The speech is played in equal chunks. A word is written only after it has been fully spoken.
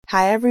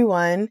Hi,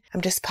 everyone.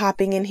 I'm just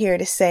popping in here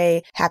to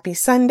say happy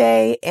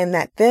Sunday and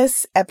that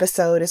this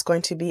episode is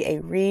going to be a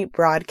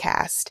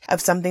rebroadcast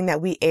of something that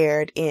we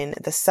aired in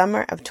the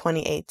summer of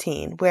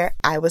 2018, where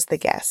I was the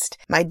guest.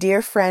 My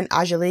dear friend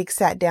Angelique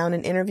sat down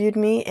and interviewed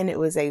me, and it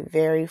was a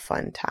very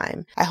fun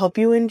time. I hope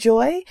you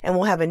enjoy, and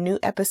we'll have a new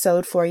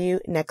episode for you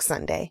next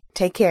Sunday.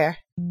 Take care.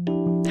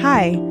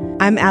 Hi,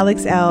 I'm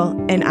Alex L.,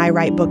 and I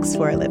write books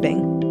for a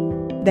living.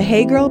 The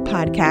Hey Girl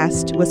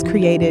podcast was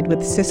created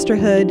with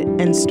sisterhood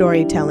and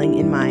storytelling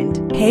in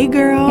mind. Hey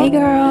girl. Hey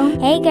girl.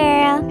 Hey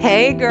girl.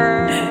 Hey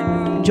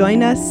girl.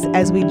 Join us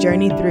as we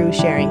journey through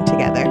sharing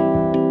together.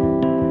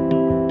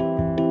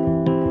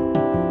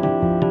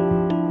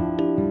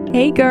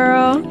 Hey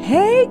girl.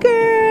 Hey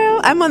girl.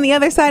 I'm on the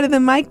other side of the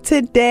mic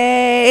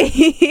today.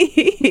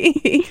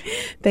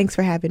 Thanks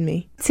for having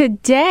me.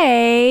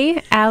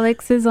 Today,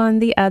 Alex is on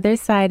the other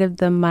side of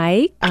the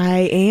mic.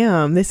 I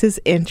am. This is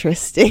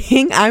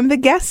interesting. I'm the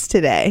guest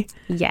today.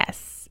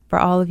 Yes. For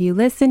all of you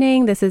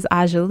listening, this is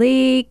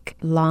Angelique,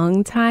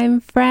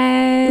 longtime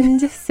friend,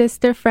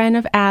 sister friend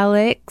of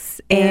Alex.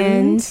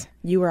 And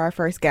you were our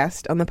first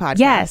guest on the podcast.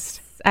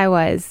 Yes, I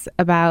was,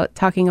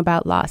 talking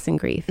about loss and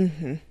grief.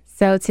 Mm-hmm.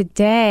 So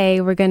today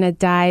we're going to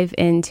dive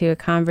into a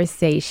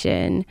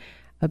conversation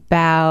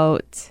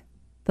about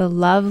the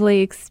lovely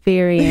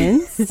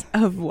experience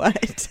of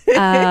what?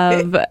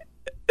 of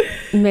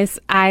Miss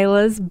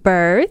Isla's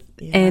birth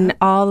and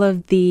all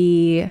of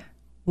the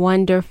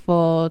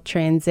wonderful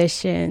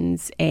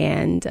transitions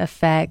and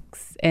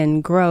effects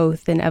and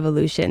growth and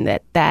evolution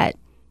that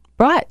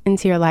brought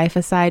into your life,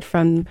 aside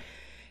from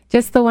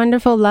just the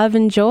wonderful love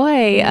and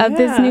joy of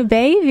this new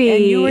baby.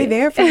 And you were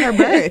there for her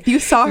birth. You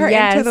saw her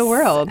enter the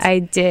world. I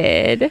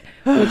did,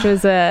 which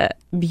was a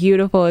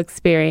beautiful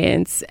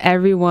experience.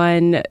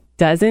 Everyone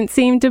doesn't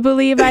seem to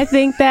believe I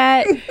think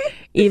that.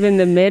 Even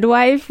the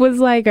midwife was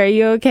like, "Are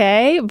you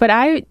okay?" But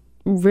I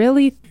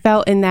really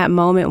felt in that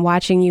moment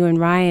watching you and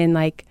Ryan,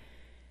 like,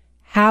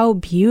 how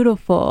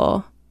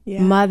beautiful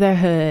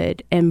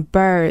motherhood and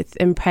birth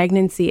and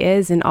pregnancy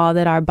is and all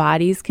that our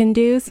bodies can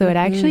do. So it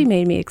actually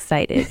made me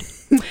excited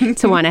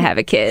to want to have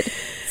a kid.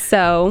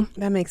 So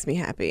that makes me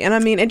happy. And I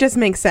mean, it just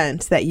makes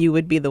sense that you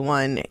would be the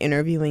one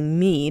interviewing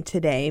me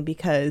today,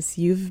 because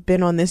you've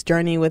been on this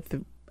journey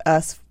with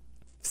us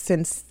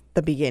since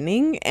the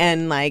beginning,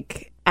 and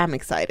like, I'm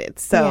excited.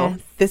 So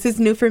This is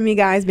new for me,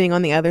 guys, being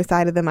on the other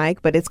side of the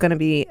mic, but it's going to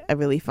be a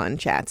really fun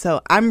chat.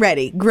 So I'm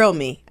ready. Grill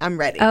me. I'm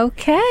ready.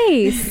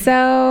 Okay.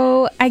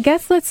 So I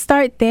guess let's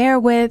start there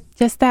with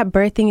just that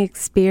birthing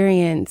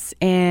experience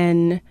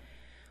and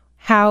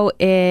how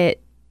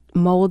it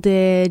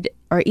molded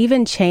or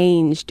even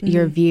changed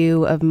your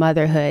view of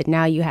motherhood.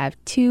 Now you have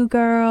two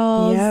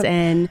girls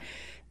and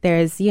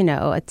there's, a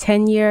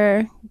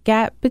 10-year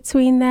gap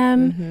between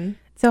them. Mm-hmm.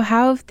 So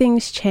how have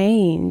things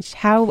changed?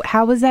 How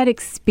was that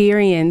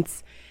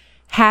experience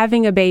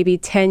having a baby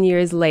 10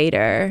 years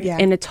later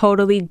in a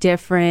totally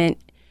different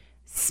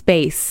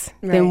space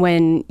than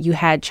when you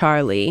had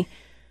Charlie?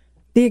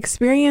 The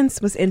experience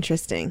was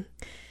interesting.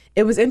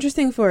 It was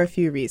interesting for a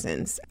few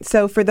reasons.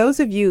 So for those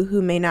of you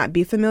who may not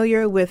be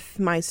familiar with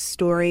my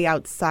story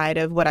outside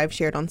of what I've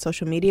shared on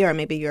social media, or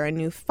maybe you're a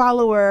new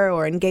follower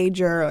or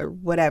engager or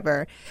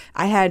whatever,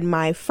 I had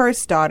my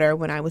first daughter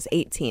when I was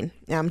 18.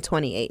 I'm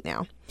 28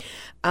 now.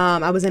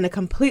 I was in a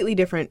completely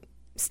different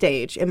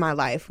stage in my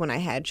life when I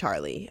had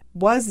Charlie.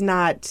 Was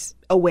not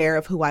aware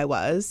of who I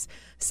was.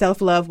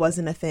 Self-love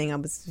wasn't a thing. I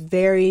was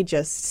very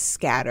just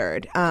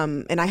scattered.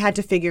 And I had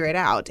to figure it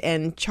out.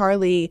 And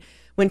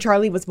when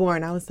Charlie was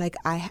born, I was like,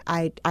 I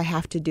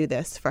have to do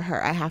this for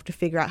her. I have to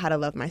figure out how to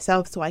love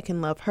myself so I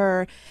can love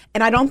her.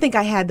 And I don't think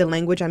I had the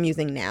language I'm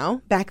using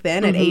now back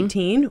then at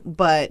 18,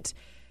 but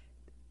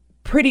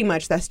pretty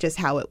much that's just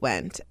how it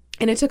went.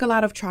 And it took a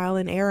lot of trial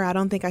and error. I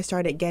don't think I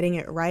started getting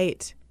it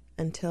right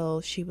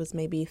until she was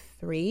maybe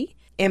 3.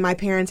 And my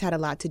parents had a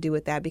lot to do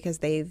with that, because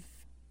they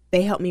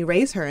helped me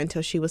raise her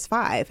until she was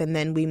 5. And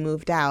then we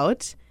moved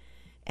out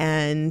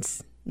and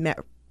met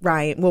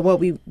Ryan. Well,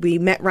 we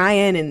met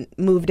Ryan and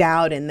moved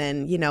out. And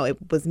then,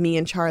 it was me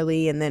and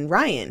Charlie, and then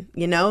Ryan,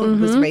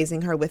 was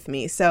raising her with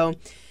me. So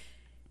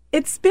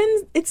it's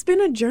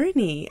been a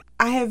journey.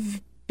 I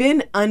have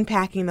been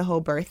unpacking the whole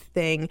birth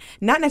thing,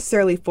 not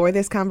necessarily for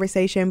this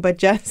conversation, but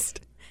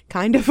just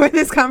kind of for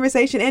this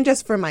conversation and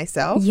just for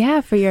myself. Yeah,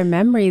 for your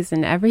memories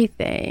and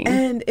everything.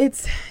 And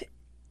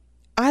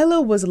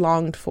Isla was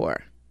longed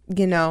for,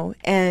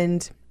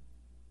 and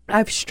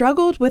I've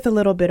struggled with a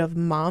little bit of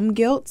mom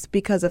guilt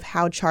because of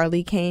how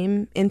Charlie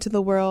came into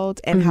the world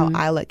and how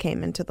Isla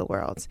came into the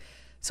world.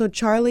 So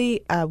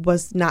Charlie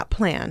was not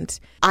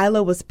planned.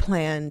 Isla was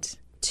planned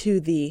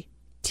to the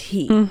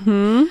T.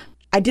 Mm-hmm.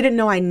 I didn't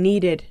know I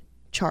needed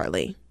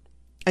Charlie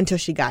until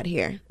she got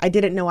here. I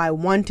didn't know I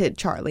wanted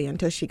Charlie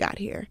until she got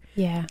here.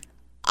 Yeah.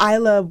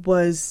 Isla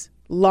was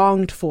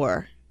longed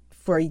for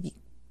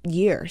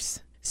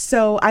years.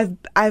 So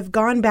I've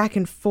gone back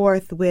and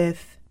forth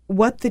with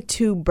what the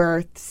two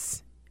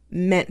births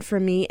meant for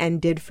me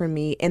and did for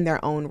me in their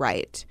own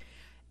right.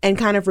 and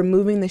kind of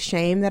removing the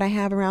shame that I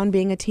have around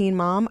being a teen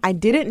mom. I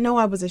didn't know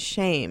I was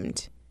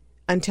ashamed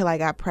until I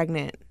got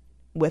pregnant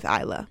with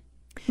Isla.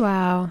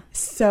 Wow.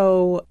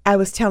 So I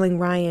was telling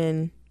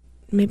Ryan,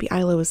 maybe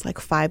Isla was like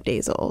 5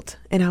 days old,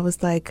 and I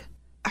was like,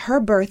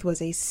 her birth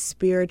was a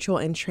spiritual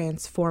and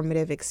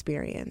transformative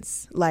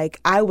experience.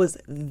 Like, I was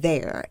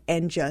there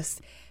and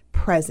just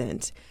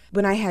present.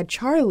 When I had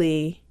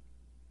Charlie,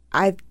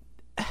 I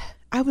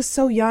was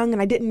so young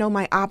and I didn't know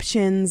my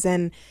options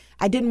and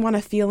I didn't want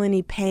to feel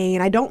any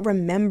pain. I don't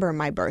remember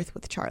my birth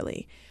with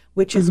Charlie,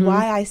 which is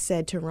why I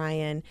said to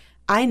Ryan,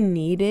 I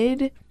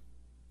needed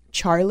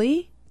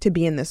Charlie to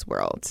be in this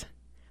world,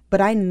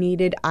 but I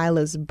needed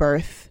Isla's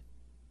birth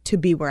to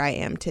be where I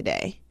am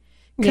today.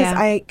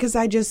 Because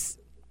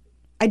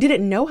I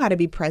didn't know how to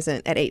be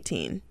present at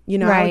 18. You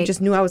know, I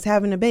just knew I was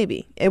having a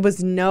baby. It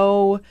was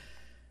no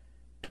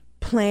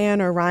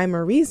plan or rhyme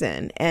or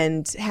reason.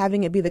 And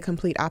having it be the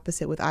complete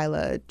opposite with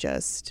Isla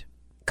just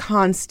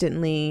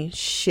constantly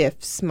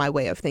shifts my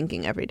way of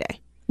thinking every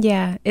day.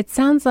 Yeah, it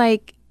sounds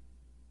like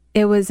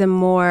it was a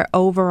more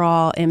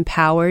overall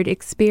empowered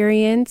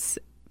experience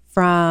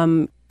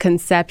from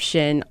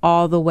conception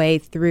all the way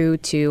through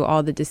to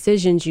all the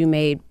decisions you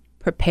made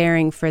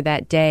preparing for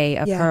that day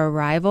of her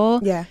arrival.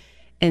 Yeah.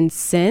 And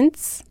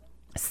since.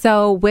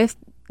 So with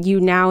you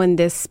now in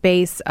this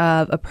space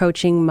of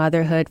approaching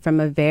motherhood from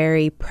a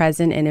very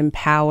present and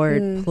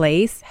empowered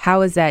place,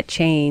 how has that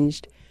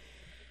changed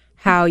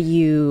how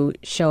you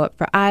show up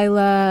for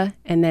Isla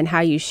and then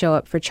how you show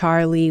up for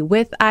Charlie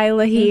with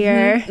Isla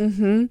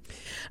here?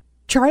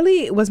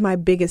 Charlie was my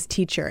biggest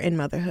teacher in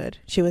motherhood.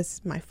 She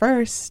was my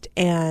first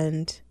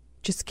and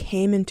just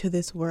came into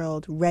this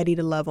world ready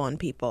to love on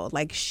people.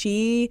 Like,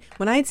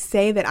 when I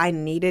say that I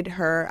needed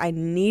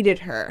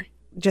her,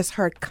 just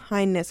her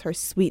kindness, her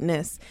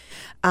sweetness,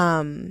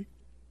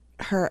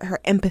 her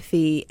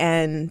empathy.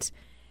 And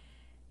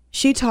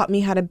she taught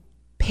me how to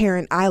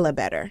parent Isla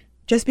better.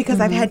 Just because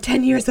I've had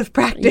 10 years of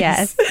practice.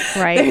 Yes,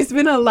 right. There's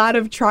been a lot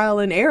of trial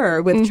and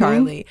error with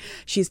Charlie.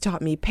 She's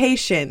taught me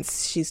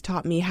patience. She's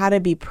taught me how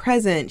to be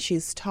present.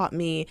 She's taught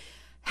me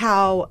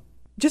how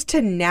just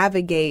to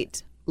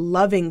navigate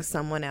loving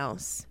someone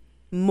else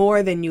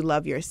more than you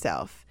love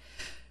yourself.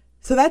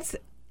 So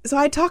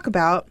I talk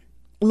about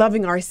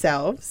loving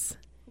ourselves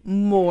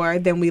more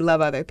than we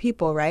love other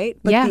people, right?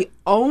 But the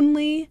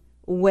only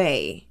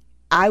way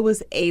I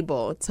was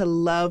able to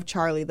love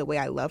Charlie the way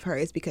I love her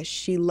is because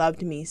she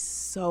loved me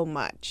so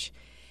much.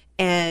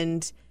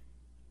 And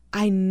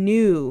I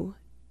knew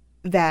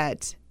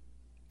that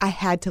I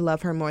had to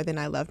love her more than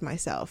I loved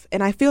myself.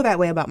 And I feel that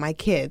way about my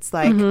kids.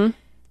 Like,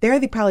 they're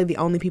probably the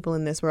only people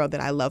in this world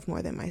that I love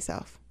more than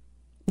myself.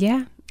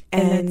 Yeah,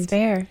 and that's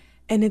fair.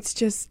 And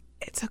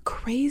it's a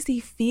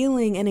crazy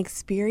feeling and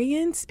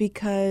experience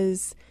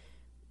because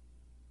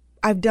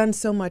I've done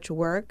so much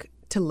work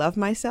to love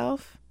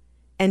myself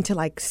and to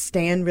like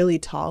stand really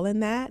tall in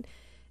that.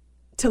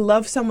 To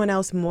love someone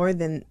else more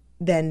than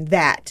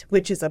that,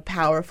 which is a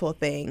powerful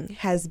thing,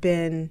 has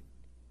been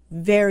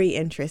very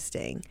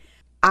interesting.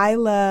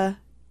 Isla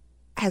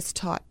has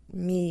taught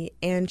me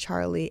and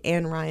Charlie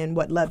and Ryan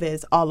what love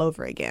is all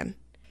over again.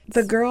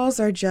 The girls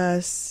are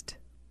just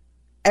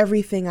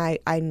everything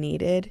I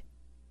needed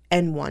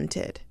and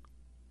wanted.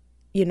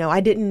 You know, I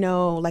didn't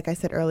know, like I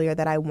said earlier,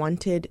 that I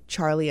wanted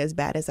Charlie as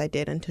bad as I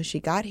did until she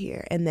got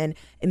here. And then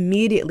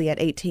immediately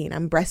at 18,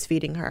 I'm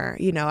breastfeeding her.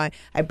 You know, I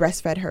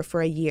breastfed her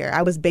for a year.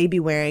 I was baby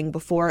wearing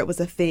before it was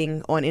a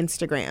thing on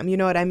Instagram. You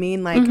know what I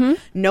mean? Like,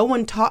 no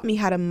one taught me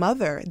how to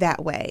mother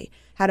that way,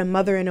 how to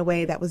mother in a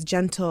way that was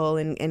gentle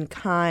and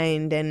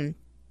kind and,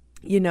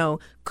 you know,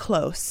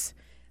 close.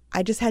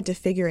 I just had to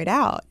figure it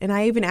out. And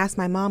I even asked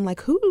my mom, like,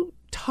 who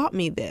taught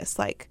me this?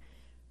 Like,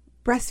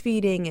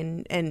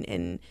 breastfeeding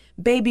and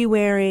baby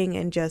wearing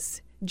and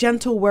just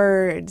gentle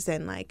words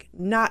and like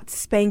not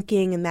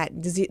spanking and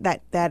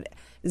that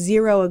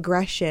zero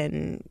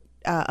aggression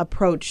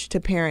approach to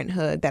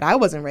parenthood that I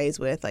wasn't raised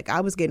with. Like,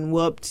 I was getting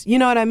whooped. You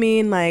know what I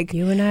mean? Like,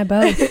 you and I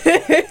both.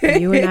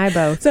 You and I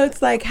both. So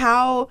it's like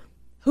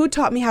who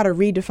taught me how to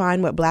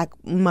redefine what Black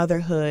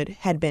motherhood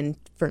had been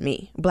for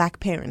me? Black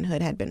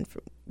parenthood had been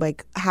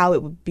like how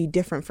it would be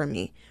different for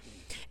me.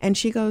 And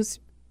she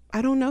goes,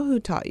 I don't know who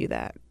taught you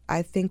that.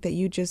 I think that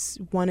you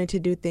just wanted to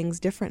do things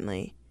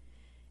differently.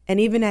 And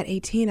even at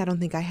 18, I don't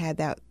think I had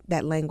that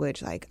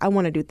language. Like, I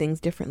want to do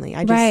things differently.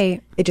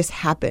 It just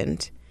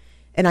happened.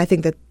 And I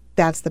think that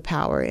that's the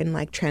power in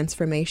like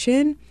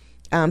transformation.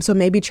 So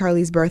maybe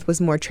Charlie's birth was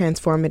more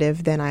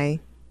transformative than I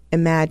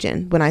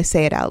imagined when I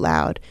say it out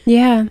loud.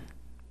 Yeah.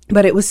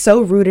 But it was so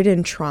rooted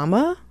in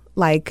trauma,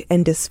 like,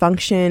 and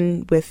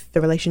dysfunction with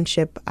the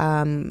relationship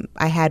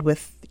I had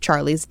with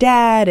Charlie's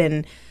dad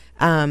and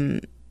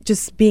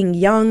just being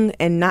young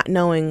and not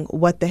knowing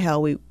what the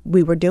hell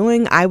we were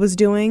doing, I was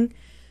doing.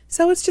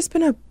 So it's just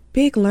been a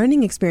big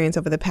learning experience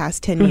over the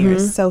past 10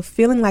 years. So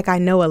feeling like I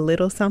know a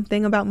little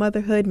something about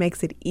motherhood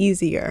makes it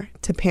easier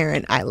to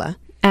parent Isla.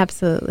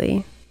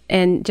 Absolutely.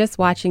 And just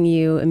watching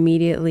you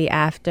immediately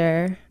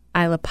after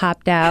Isla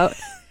popped out,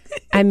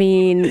 I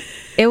mean,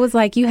 it was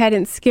like you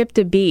hadn't skipped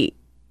a beat.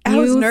 I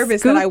was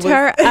nervous that I was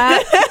her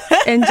up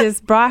and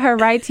just brought her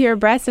right to your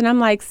breast. And I'm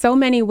like, so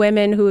many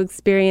women who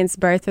experience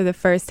birth for the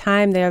first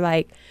time, they're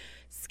like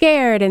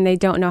scared and they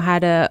don't know how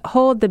to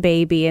hold the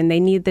baby and they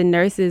need the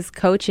nurses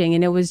coaching.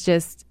 And it was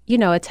just, you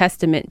know, a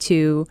testament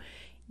to,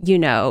 you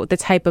know, the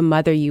type of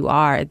mother you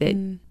are that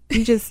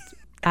you just,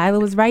 Isla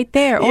was right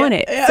there on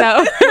it. Yeah.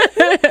 So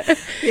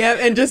yeah,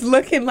 and just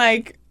looking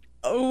like,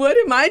 what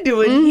am I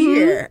doing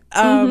here?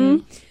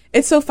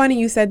 It's so funny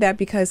you said that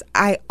because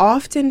I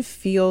often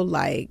felt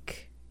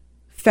like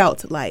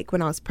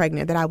when I was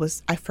pregnant that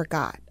I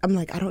forgot. I'm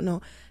like, I don't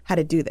know how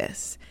to do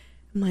this.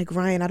 I'm like,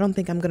 Ryan, I don't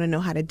think I'm going to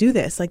know how to do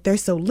this. Like, they're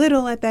so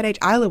little at that age.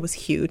 Isla was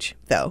huge,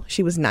 though.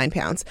 She was 9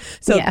 pounds.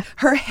 So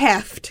her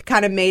heft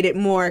kind of made it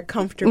more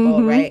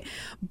comfortable, right?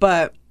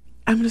 But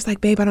I'm just like,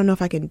 babe, I don't know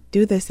if I can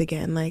do this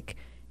again. Like,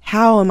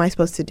 how am I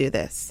supposed to do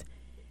this?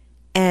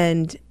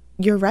 And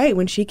you're right.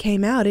 When she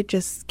came out, it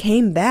just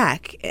came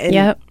back.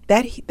 And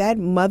that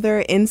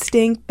mother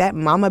instinct, that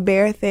mama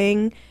bear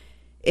thing,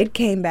 it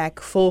came back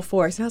full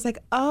force. And I was like,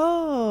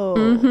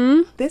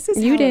 oh, this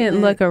is you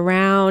didn't look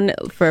around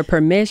for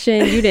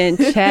permission. You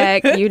didn't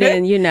check. You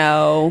didn't, you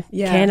know,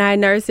 can I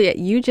nurse it?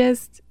 You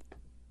just,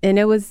 and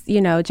it was,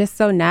 you know, just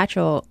so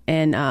natural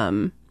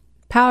and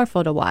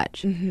powerful to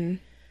watch.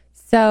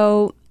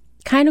 So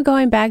kind of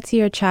going back to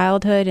your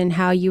childhood and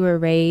how you were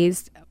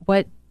raised,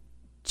 what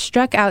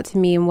struck out to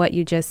me in what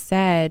you just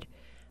said,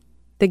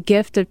 the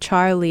gift of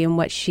Charlie and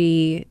what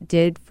she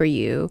did for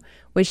you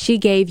was she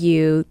gave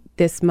you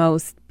this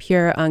most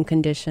pure,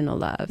 unconditional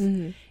love.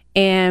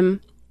 And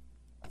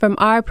from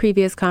our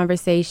previous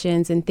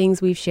conversations and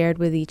things we've shared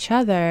with each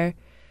other,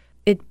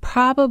 it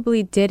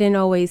probably didn't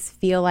always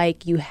feel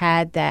like you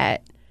had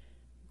that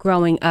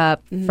growing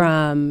up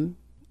from,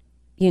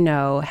 you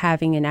know,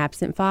 having an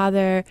absent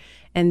father,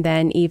 and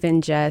then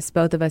even just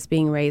both of us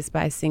being raised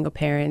by single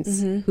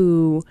parents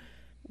who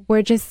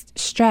were just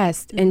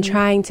stressed and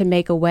trying to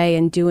make a way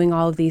and doing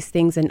all of these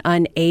things and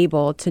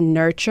unable to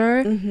nurture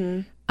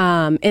in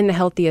the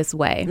healthiest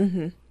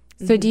way.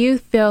 So do you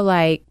feel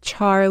like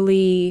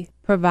Charlie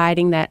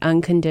providing that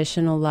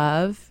unconditional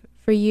love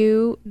for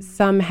you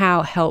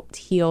somehow helped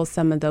heal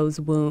some of those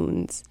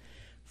wounds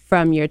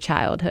from your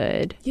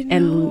childhood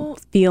and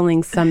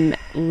feeling some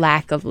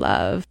lack of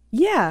love?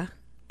 Yeah,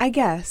 I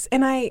guess.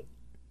 And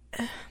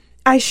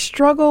I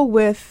struggle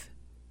with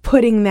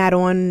putting that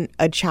on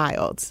a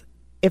child,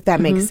 if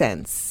that makes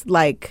sense,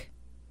 like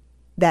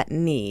that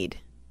need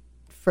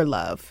for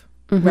love,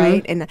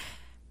 right? And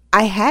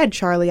I had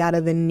Charlie out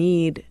of the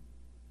need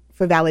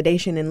for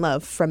validation and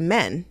love from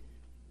men.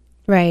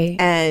 Right.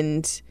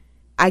 And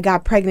I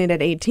got pregnant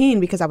at 18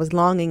 because I was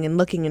longing and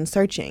looking and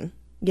searching,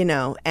 you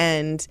know,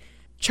 and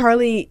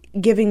Charlie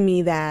giving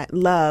me that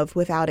love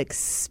without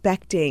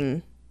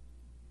expecting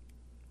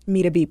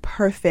me to be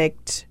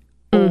perfect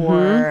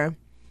or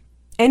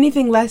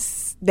anything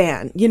less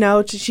than, you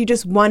know, she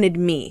just wanted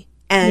me.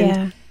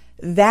 And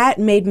that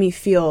made me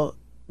feel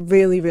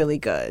really, really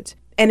good.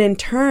 And in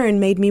turn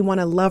made me want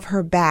to love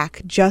her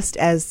back just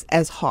as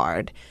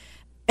hard.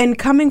 And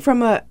coming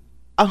from a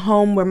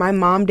home where my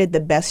mom did the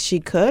best she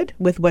could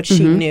with what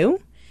she knew,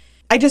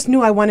 I just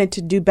knew I wanted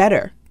to do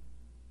better.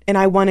 And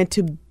I wanted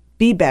to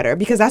be better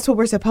because that's what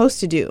we're supposed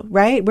to do,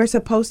 right?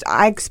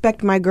 I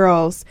expect my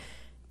girls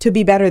to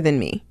be better than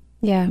me.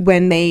 Yeah.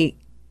 When they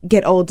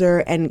get older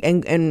and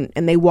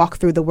they walk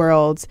through the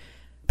world,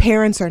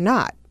 parents are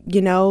not.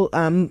 You know,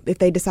 if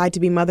they decide to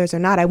be mothers or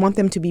not, I want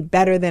them to be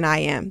better than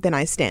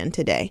I stand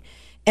today.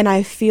 And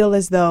I feel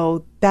as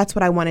though that's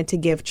what I wanted to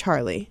give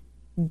Charlie,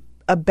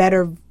 a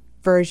better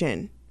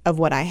version of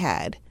what I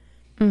had.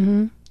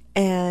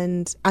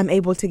 And I'm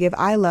able to give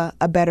Isla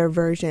a better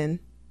version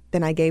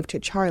than I gave to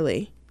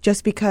Charlie,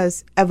 just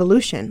because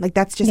evolution, like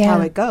that's just how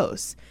it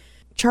goes.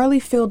 Charlie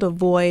filled a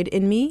void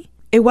in me.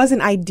 It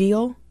wasn't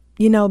ideal,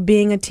 you know,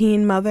 being a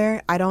teen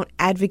mother. I don't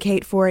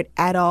advocate for it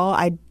at all.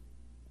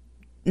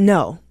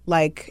 No,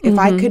 like if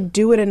I could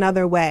do it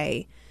another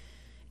way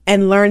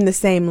and learn the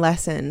same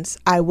lessons,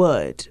 I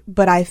would.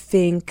 But I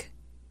think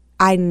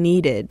I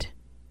needed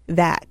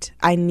that.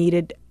 I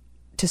needed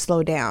to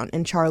slow down,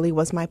 and Charlie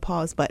was my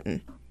pause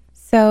button.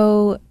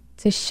 So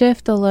to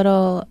shift a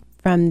little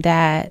from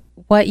that,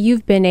 what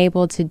you've been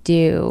able to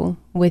do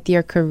with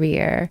your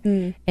career,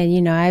 and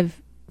you know, I've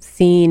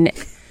seen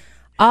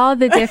all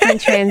the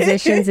different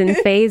transitions and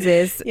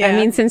phases. I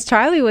mean, since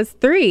Charlie was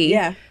 3.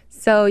 Yeah.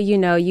 So, you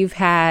know, you've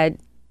had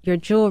your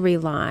jewelry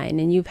line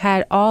and you've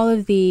had all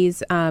of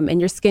these and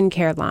your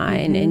skincare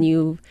line and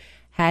you've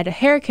had a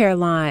hair care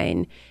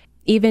line,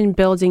 even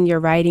building your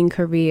writing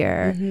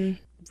career,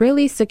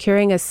 really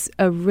securing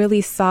a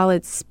really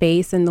solid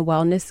space in the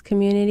wellness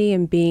community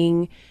and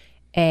being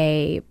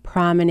a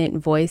prominent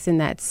voice in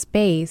that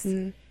space.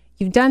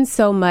 You've done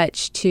so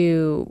much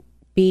to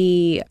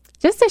be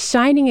just a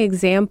shining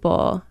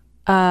example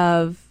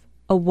of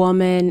a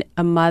woman,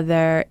 a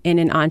mother in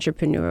an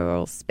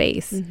entrepreneurial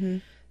space.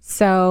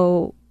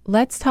 So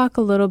let's talk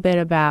a little bit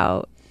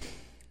about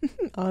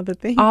all of the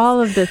things.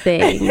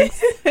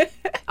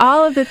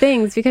 All of the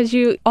things, because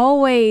you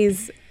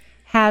always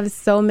have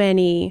so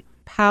many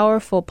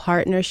powerful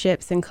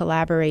partnerships and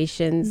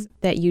collaborations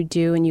that you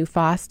do and you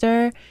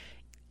foster,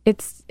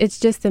 it's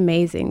just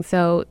amazing.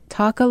 So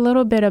talk a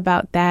little bit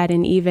about that,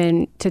 and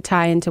even to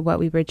tie into what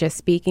we were just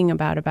speaking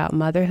about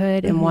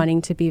motherhood and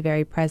wanting to be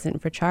very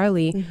present for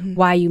Charlie,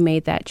 why you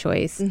made that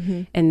choice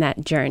and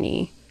that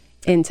journey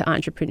into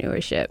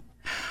entrepreneurship.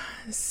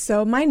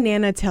 So my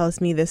Nana tells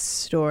me this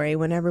story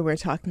whenever we're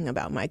talking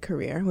about my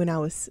career. When I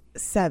was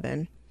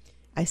 7,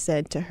 I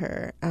said to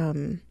her,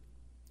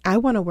 I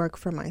want to work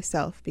for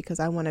myself because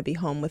I want to be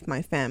home with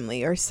my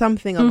family, or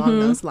something along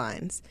those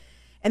lines.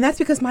 And that's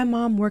because my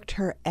mom worked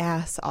her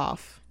ass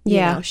off.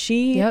 Yeah. You know,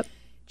 she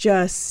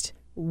just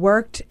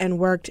worked and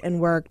worked and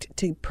worked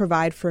to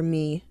provide for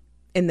me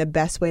in the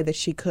best way that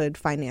she could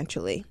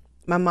financially.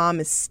 My mom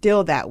is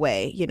still that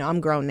way. You know,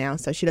 I'm grown now,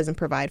 so she doesn't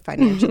provide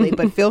financially.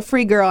 But feel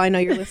free, girl. I know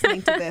you're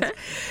listening to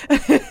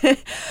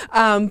this.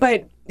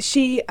 But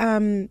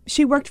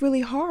she worked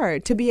really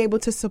hard to be able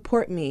to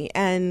support me.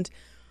 And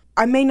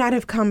I may not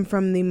have come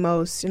from the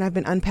most, and I've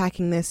been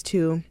unpacking this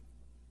too,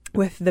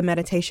 with the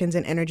meditations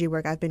and energy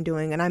work I've been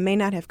doing, and I may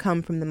not have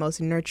come from the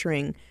most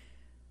nurturing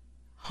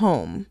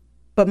home,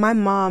 but my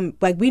mom,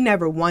 like, we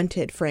never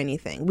wanted for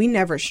anything. We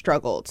never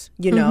struggled,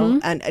 you know,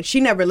 and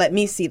she never let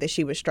me see that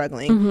she was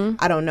struggling.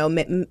 I don't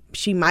know,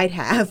 she might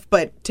have,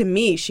 but to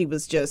me, she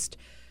was just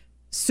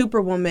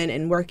superwoman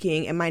and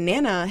working, and my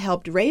Nana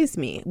helped raise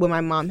me when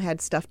my mom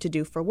had stuff to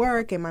do for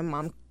work, and my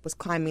mom was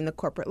climbing the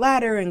corporate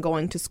ladder and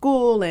going to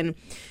school, and,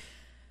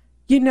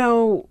 you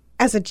know,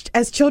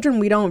 as children,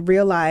 we don't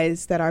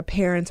realize that our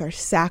parents are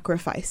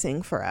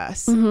sacrificing for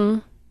us.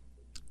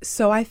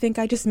 So I think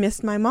I just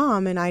missed my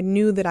mom, and I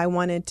knew that I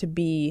wanted to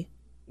be,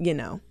 you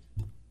know,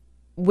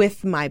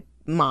 with my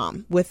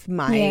mom, with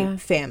my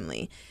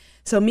family.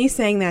 So me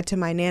saying that to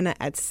my Nana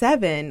at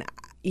 7,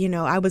 you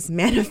know, I was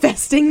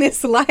manifesting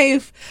this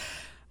life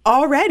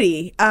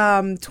already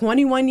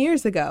 21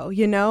 years ago,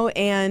 you know,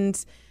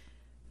 and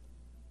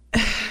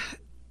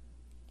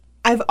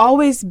I've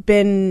always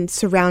been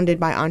surrounded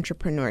by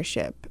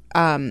entrepreneurship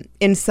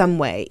in some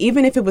way,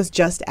 even if it was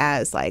just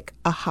as like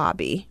a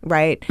hobby,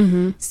 right?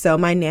 So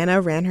my Nana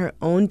ran her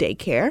own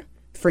daycare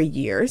for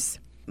years.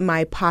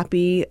 My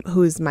poppy,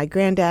 who's my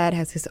granddad,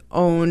 has his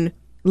own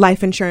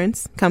life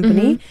insurance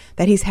company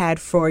that he's had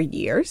for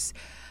years.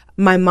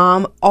 My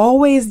mom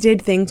always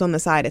did things on the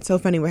side. It's so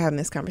funny we're having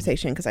this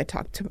conversation because I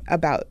talked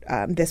about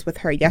this with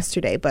her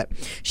yesterday, but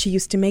she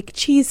used to make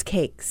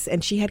cheesecakes,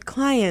 and she had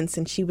clients,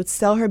 and she would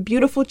sell her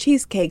beautiful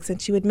cheesecakes,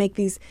 and she would make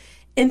these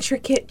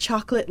intricate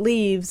chocolate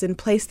leaves and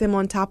place them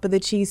on top of the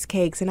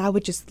cheesecakes, and I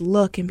would just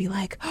look and be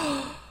like,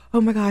 oh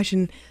my gosh,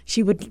 and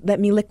she would let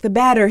me lick the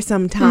batter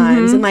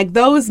sometimes, and like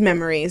those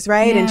memories,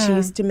 right? And she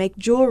used to make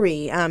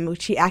jewelry.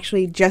 She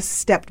actually just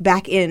stepped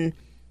back in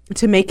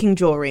to making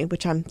jewelry,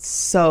 which I'm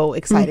so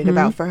excited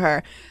about for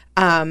her.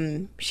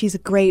 She's a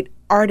great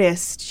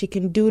artist. She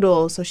can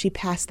doodle, so she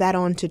passed that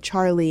on to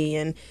Charlie,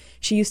 and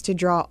she used to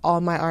draw all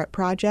my art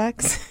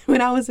projects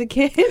when I was a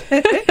kid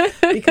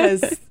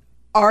because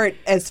art,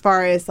 as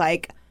far as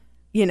like,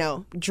 you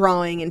know,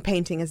 drawing and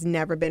painting, has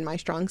never been my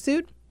strong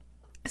suit.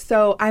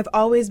 So I've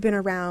always been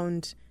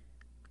around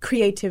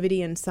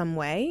creativity in some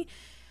way.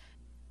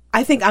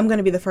 I think I'm going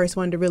to be the first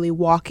one to really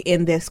walk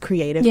in this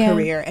creative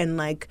career, and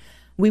like,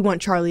 we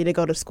want Charlie to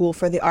go to school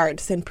for the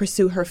arts and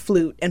pursue her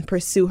flute and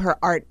pursue her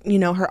art, you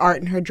know, her art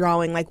and her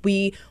drawing. Like,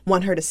 we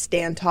want her to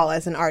stand tall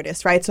as an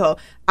artist, right? So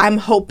I'm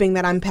hoping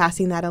that I'm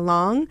passing that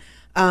along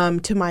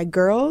to my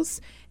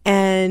girls.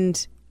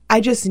 And I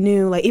just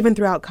knew, like, even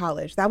throughout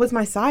college, that was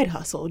my side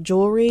hustle.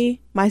 Jewelry,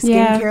 my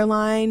skincare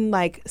line,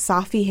 like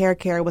Safi Hair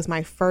Care was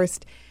my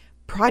first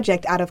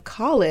project out of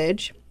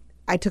college.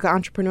 I took an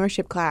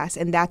entrepreneurship class,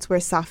 and that's where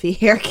Safi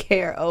Hair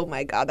Care, oh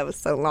my God, that was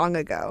so long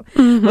ago,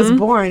 was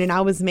born. And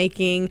I was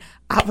making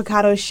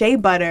avocado shea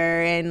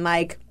butter and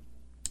like,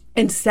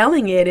 and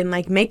selling it and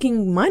like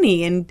making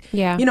money and,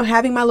 you know,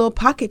 having my little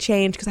pocket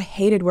change, because I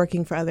hated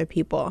working for other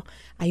people.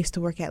 I used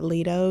to work at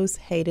Lido's,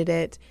 hated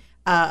it.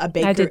 A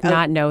baker. I did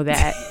not know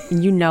that.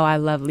 You know, I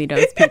love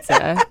Lido's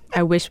Pizza.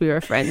 I wish we were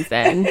friends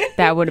then.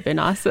 That would have been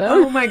awesome.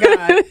 Oh my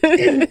God.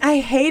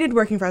 I hated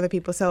working for other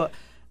people. So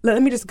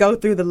let me just go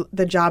through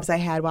the jobs I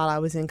had while I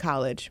was in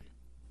college.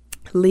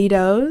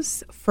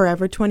 Lido's,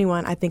 Forever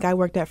 21. I think I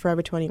worked at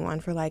Forever 21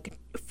 for like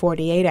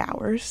 48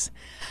 hours.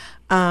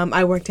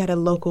 I worked at a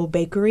local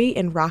bakery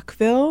in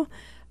Rockville.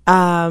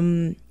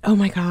 Oh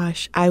my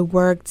gosh. I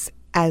worked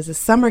as a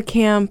summer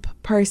camp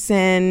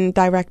person,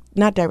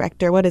 counselor.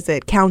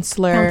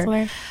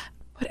 What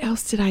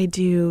else did I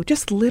do?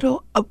 Just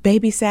little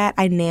babysat.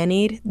 I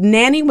nannied.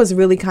 Nanny was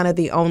really kind of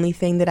the only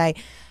thing that I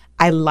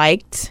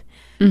liked.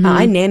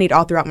 I nannied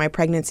all throughout my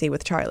pregnancy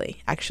with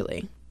Charlie,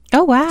 actually.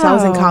 Oh, wow. So I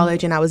was in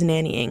college and I was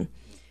nannying.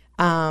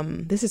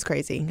 This is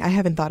crazy. I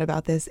haven't thought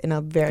about this in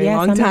a very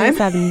long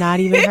time. I've not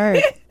even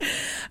heard.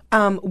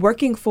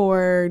 Working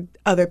for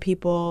other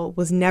people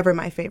was never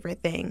my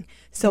favorite thing.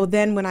 So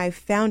then when I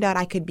found out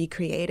I could be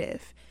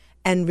creative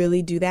and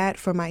really do that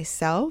for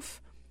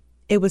myself,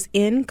 it was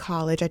in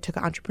college. I took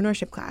an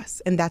entrepreneurship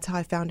class, and that's how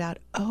I found out,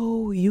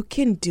 oh, you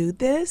can do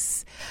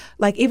this.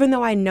 Like, even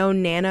though I know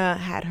Nana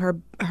had her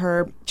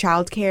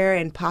childcare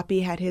and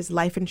Poppy had his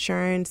life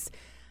insurance,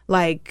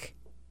 like,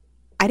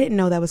 I didn't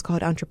know that was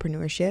called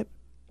entrepreneurship.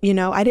 You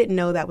know, I didn't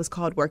know that was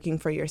called working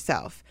for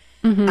yourself,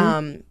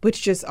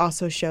 which just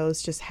also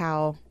shows just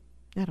how,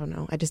 I don't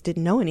know, I just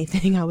didn't know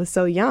anything. I was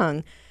so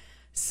young.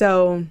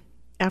 So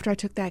after I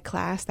took that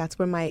class, that's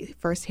when my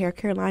first hair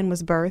care line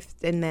was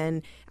birthed. And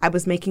then I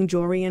was making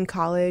jewelry in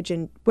college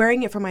and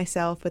wearing it for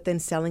myself, but then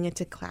selling it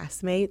to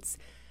classmates.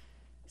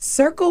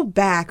 Circle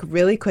back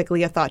really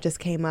quickly, a thought just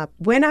came up.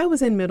 When I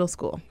was in middle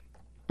school,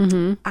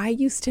 I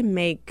used to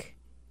make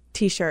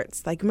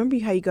T-shirts. Like, remember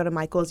how you go to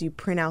Michael's, you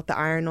print out the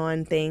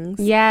iron-on things?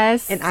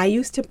 Yes. And I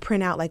used to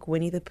print out like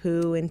Winnie the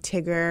Pooh and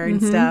Tigger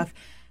and stuff,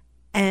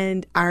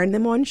 and iron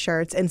them on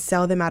shirts and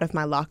sell them out of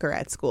my locker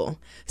at school.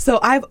 So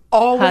I've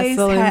always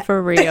hustling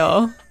for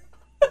real.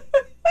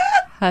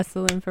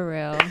 Hustling for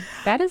real.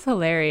 That is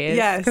hilarious.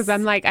 Yes. Because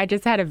I'm like, I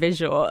just had a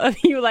visual of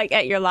you like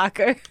at your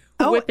locker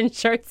whipping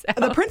shirts out.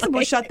 The principal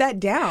shut that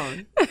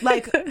down.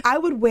 Like, I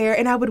would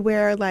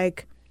wear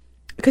like,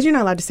 because you're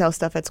not allowed to sell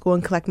stuff at school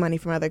and collect money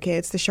from other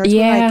kids. The shirts were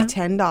like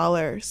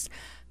 $10.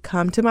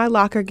 Come to my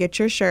locker, get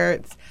your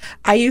shirts.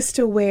 This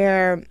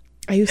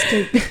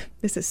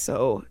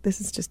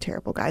is just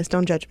terrible, guys.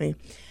 Don't judge me.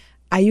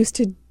 I used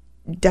to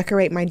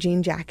decorate my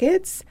jean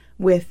jackets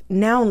with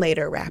Now and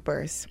Later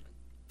wrappers.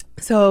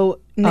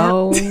 So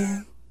now,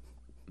 oh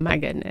my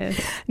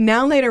goodness.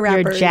 Now and Later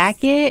wrappers. Your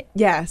jacket?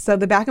 Yeah. So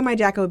the back of my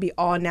jacket would be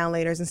all Now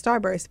and Laters and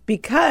Starburst,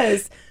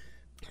 because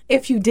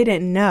if you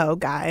didn't know,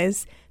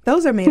 guys,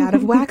 those are made out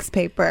of wax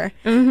paper.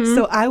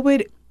 So I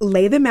would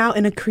lay them out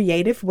in a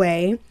creative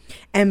way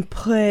and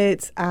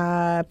put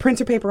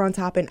printer paper on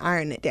top and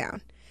iron it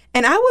down.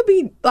 And I would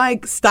be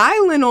like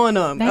styling on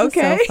them. That's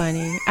so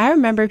funny. I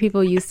remember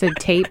people used to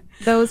tape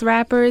those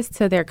wrappers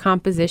to their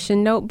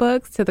composition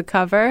notebooks to the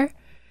cover,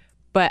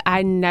 but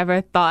I never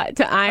thought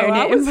to iron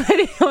it and put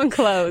it on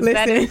clothes.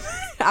 Listen,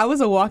 I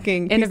was a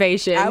walking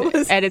innovation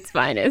at its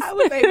finest. I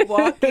was a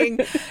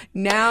walking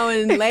Now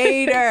and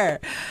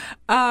Later.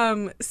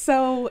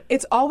 So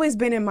it's always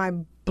been in my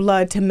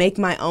blood to make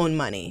my own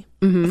money.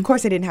 Of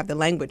course, I didn't have the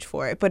language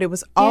for it, but it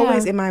was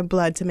always in my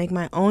blood to make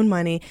my own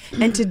money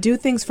and to do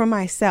things for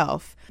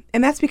myself.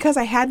 And that's because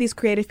I had these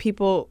creative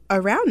people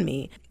around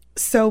me.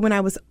 So when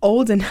I was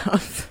old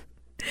enough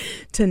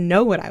to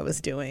know what I was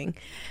doing,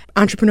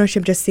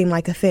 entrepreneurship just seemed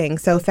like a thing.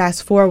 So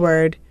fast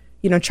forward,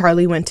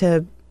 Charlie went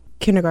to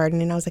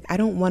kindergarten, and I was like, I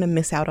don't want to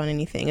miss out on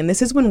anything. And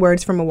this is when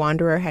Words from a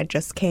Wanderer had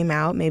just came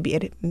out.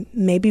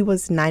 Maybe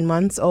was 9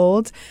 months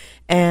old,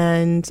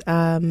 and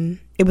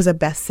it was a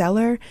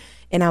bestseller.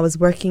 And I was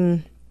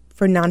working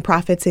for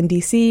nonprofits in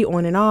DC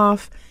on and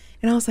off,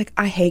 and I was like,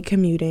 I hate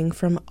commuting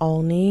from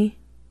Olney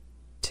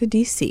to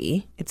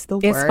DC. It's the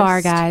worst. It's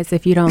far, guys.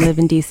 If you don't live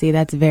in DC,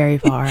 that's very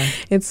far.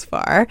 It's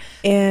far,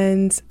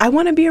 and I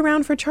want to be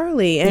around for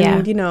Charlie.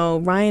 And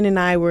Ryan and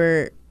I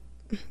were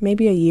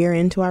maybe a year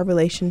into our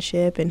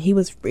relationship, and he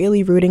was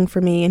really rooting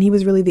for me, and he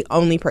was really the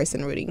only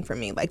person rooting for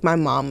me. Like, my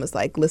mom was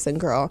like, listen,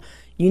 girl,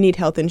 you need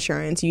health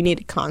insurance, you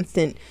need a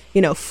constant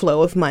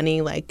flow of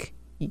money, like,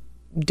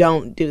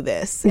 don't do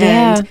this.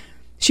 And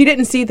she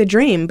didn't see the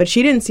dream, but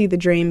she didn't see the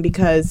dream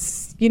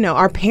because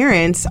our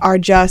parents are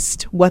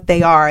just what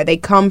they are. They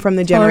come from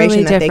the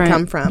generation that they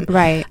come from.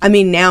 Right. I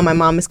mean, now my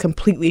mom is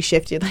completely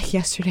shifted. Like,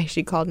 yesterday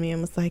she called me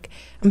and was like,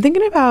 I'm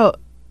thinking about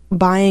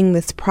buying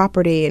this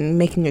property and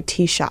making a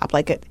tea shop.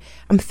 Like,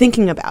 I'm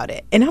thinking about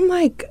it. And I'm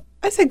like,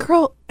 I said,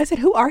 girl,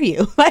 who are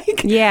you?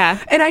 Like,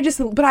 yeah. And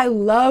but I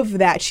love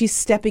that she's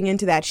stepping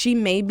into that. She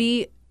may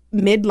be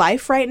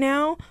midlife right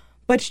now,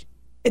 but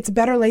it's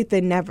better late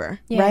than never.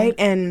 Right.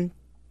 And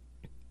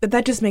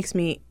that just makes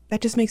me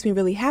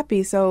really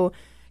happy. So,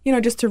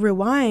 just to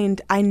rewind,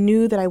 I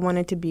knew that I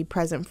wanted to be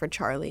present for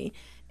Charlie,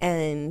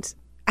 and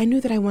I knew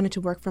that I wanted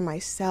to work for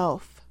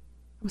myself.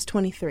 I was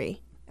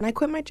 23 and I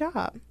quit my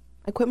job.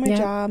 But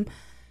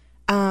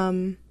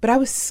I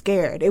was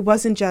scared. It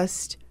wasn't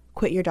just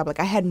quit your job. Like,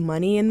 I had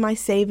money in my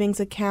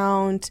savings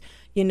account.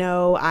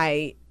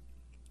 I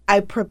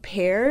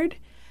prepared,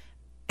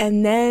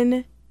 and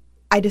then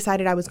I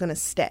decided I was going to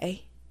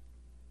stay.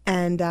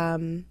 And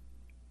I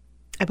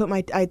put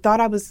my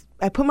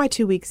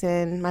 2 weeks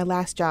in, my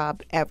last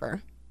job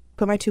ever.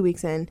 Put my 2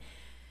 weeks in.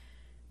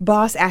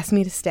 Boss asked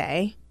me to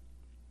stay,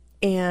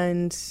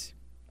 and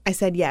I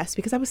said yes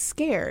because I was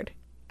scared.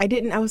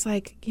 I was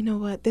like, you know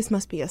what? This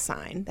must be a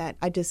sign that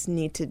I just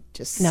need to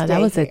stay. No, that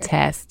was here. a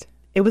test.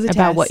 It was a test.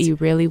 About what you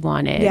really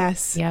wanted.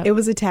 Yes. Yep. It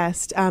was a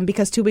test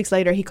because 2 weeks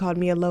later, he called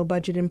me a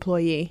low-budget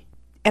employee.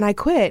 And I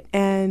quit.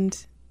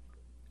 And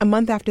a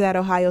month after that,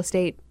 Ohio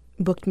State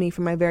booked me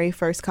for my very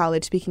first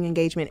college speaking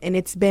engagement.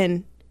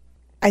 And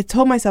I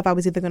told myself I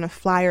was either going to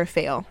fly or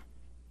fail.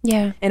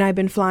 Yeah. And I've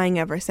been flying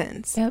ever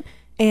since. Yep.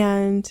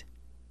 And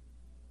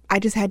I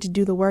just had to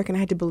do the work, and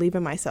I had to believe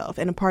in myself.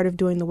 And a part of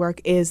doing the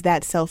work is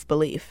that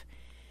self-belief.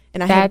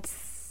 And that's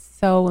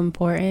so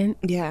important.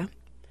 Yeah.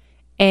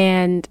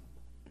 And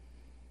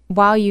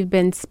while you've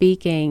been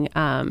speaking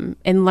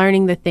and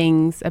learning the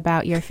things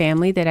about your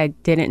family that I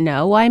didn't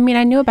know. Well, I mean,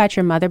 I knew about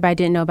your mother, but I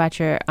didn't know about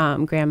your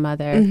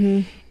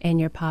grandmother and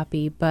your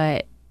poppy.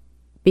 But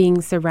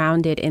being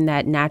surrounded in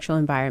that natural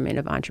environment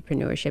of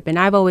entrepreneurship. And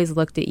I've always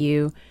looked at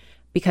you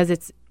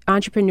because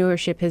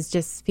entrepreneurship has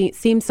just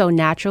seemed so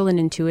natural and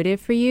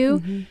intuitive for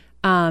you.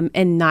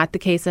 And not the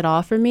case at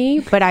all for me,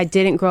 but I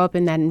didn't grow up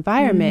in that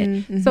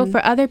environment. So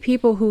for other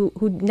people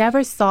who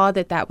never saw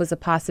that was a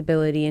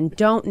possibility and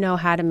don't know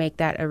how to make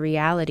that a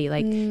reality,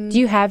 like, do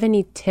you have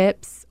any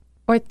tips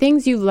or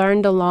things you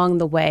learned along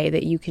the way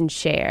that you can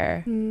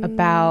share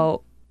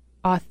about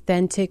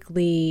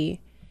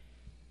authentically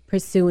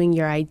pursuing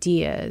your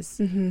ideas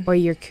or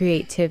your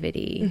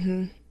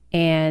creativity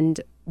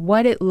and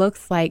what it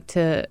looks like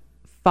to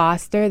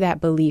foster that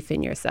belief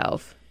in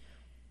yourself?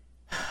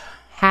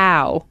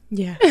 How?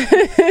 Yeah.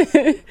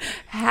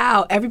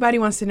 How? Everybody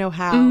wants to know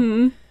how.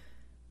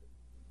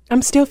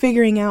 I'm still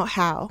figuring out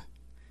how.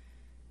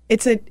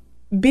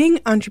 Being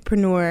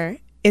entrepreneur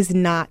is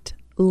not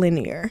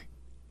linear.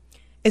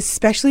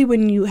 Especially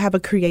when you have a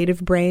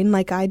creative brain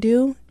like I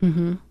do.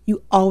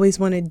 You always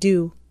want to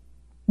do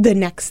the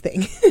next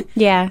thing.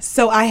 Yeah.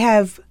 So I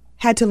have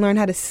had to learn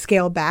how to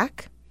scale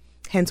back,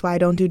 hence why I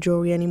don't do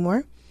jewelry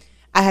anymore.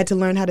 I had to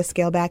learn how to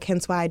scale back,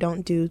 hence why I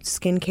don't do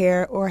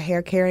skincare or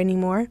hair care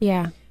anymore.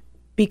 Yeah.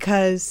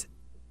 Because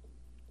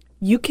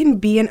you can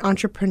be an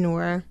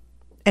entrepreneur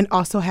and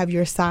also have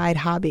your side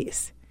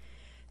hobbies.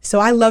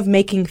 So I love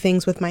making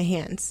things with my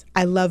hands.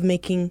 I love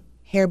making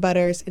hair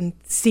butters and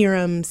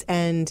serums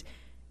and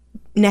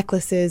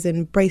necklaces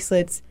and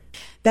bracelets.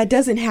 That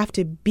doesn't have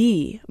to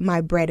be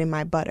my bread and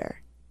my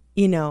butter.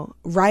 You know,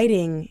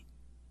 writing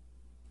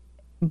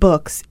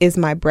books is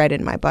my bread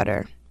and my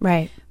butter.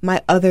 Right.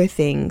 My other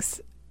things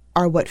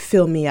are what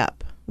fill me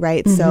up,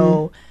 right?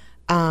 So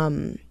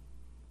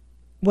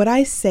what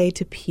I say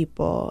to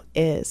people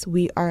is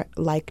we are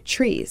like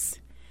trees.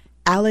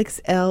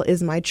 Alex Elle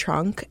is my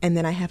trunk, and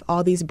then I have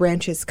all these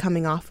branches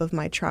coming off of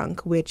my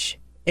trunk, which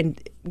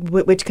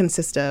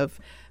consist of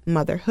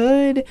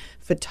motherhood,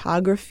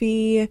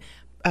 photography,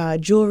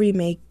 jewelry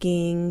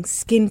making,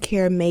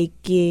 skincare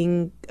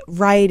making,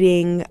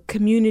 writing,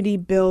 community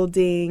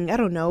building, I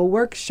don't know,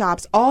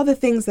 workshops. All the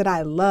things that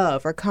I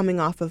love are coming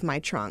off of my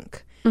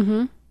trunk.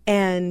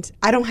 And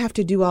I don't have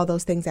to do all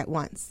those things at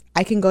once.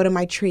 I can go to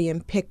my tree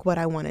and pick what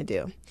I want to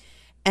do.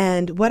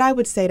 And what I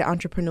would say to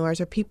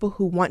entrepreneurs or people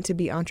who want to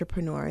be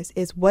entrepreneurs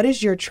is, what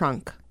is your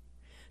trunk?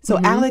 So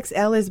Alex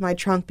Elle is my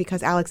trunk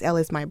because Alex Elle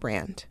is my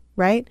brand,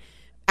 right?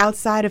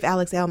 Outside of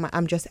Alex Elle,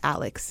 I'm just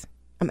Alex.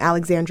 I'm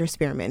Alexandra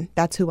Spearman.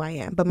 That's who I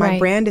am. But my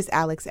brand is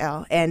Alex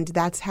Elle, and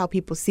that's how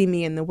people see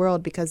me in the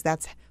world because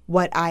that's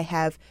what I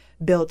have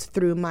built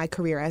through my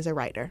career as a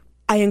writer.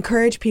 I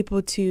encourage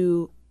people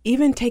to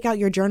even take out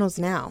your journals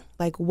now.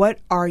 Like, what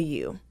are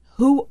you?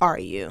 Who are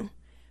you?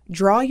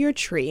 Draw your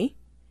tree.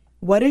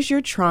 What is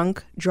your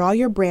trunk? Draw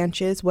your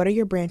branches. What are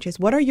your branches?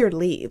 What are your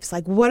leaves?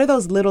 Like, what are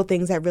those little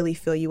things that really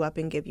fill you up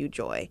and give you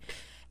joy?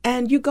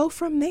 And you go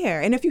from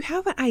there. And if you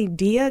have an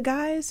idea,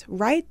 guys,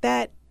 write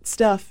that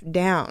stuff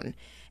down.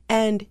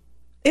 And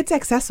it's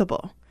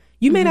accessible.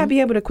 You may not be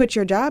able to quit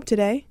your job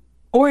today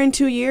or in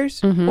 2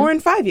 years or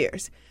in 5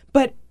 years,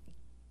 but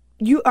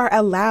you are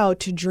allowed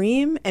to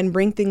dream and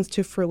bring things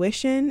to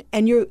fruition,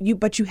 and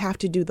but you have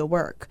to do the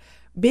work.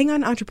 Being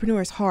an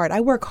entrepreneur is hard. I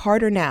work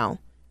harder now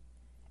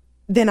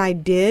than I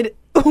did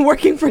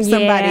working for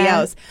somebody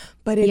else,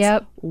 but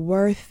it's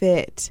worth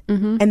it.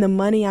 And the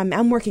money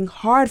I'm working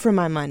hard for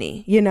my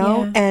money, you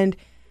know, and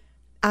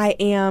I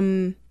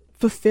am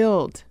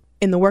fulfilled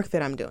in the work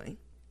that I'm doing.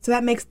 So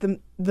that makes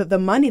the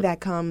money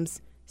that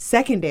comes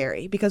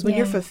secondary, because when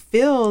you're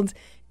fulfilled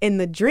in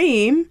the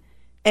dream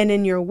and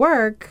in your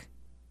work,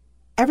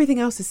 everything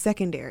else is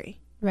secondary.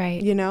 Right.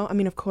 You know, I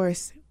mean, of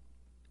course,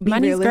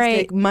 money's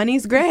realistic. Great.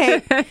 Money's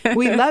great.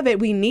 We love it.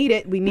 We need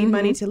it. We need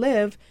money to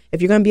live.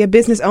 If you're going to be a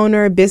business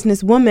owner, a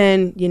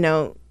businesswoman, you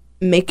know,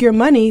 make your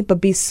money,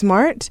 but be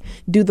smart,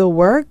 do the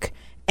work,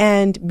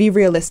 and be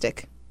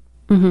realistic.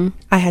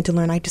 I had to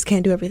learn I just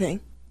can't do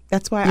everything.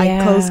 That's why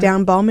I closed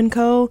down Balm &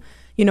 Co.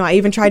 You know, I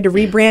even tried to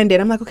rebrand it.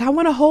 I'm like, okay, I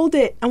want to hold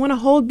it. I want to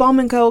hold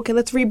Balm & Co. Okay,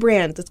 let's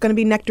rebrand. It's going to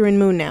be Nectar and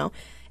Moon now.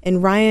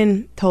 And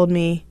Ryan told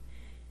me,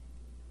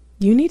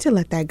 you need to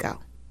let that go.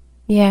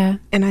 Yeah.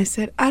 And I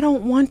said, I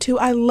don't want to.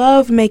 I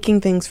love making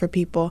things for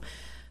people.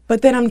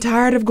 But then I'm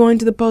tired of going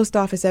to the post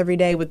office every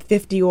day with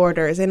 50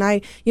 orders. And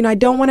I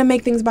don't want to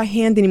make things by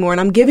hand anymore.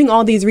 And I'm giving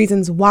all these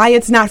reasons why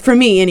it's not for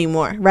me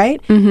anymore, right?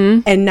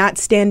 And not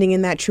standing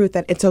in that truth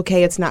that it's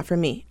okay, it's not for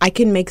me. I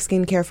can make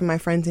skincare for my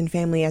friends and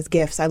family as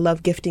gifts. I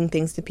love gifting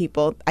things to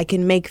people. I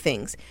can make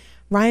things.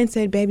 Ryan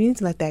said, babe, you need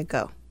to let that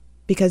go,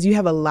 because you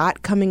have a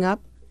lot coming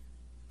up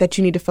that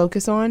you need to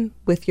focus on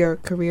with your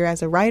career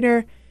as a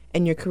writer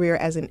and your career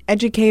as an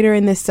educator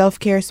in this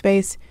self-care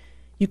space.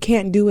 You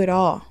can't do it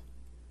all.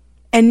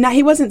 And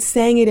he wasn't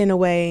saying it in a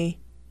way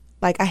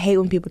like, I hate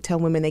when people tell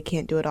women they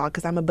can't do it all,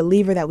 because I'm a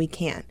believer that we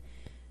can.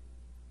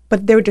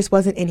 But there just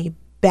wasn't any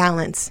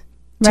balance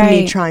to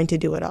me trying to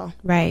do it all.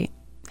 Right.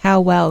 How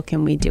well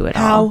can we do it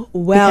all? How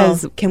well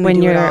because can we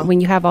do it all?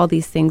 When you have all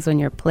these things on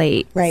your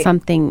plate, Right.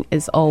 something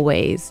is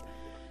always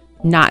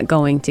not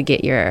going to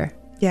get your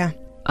Yeah.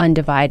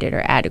 undivided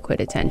or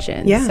adequate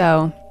attention. Yeah.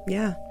 So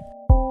Yeah.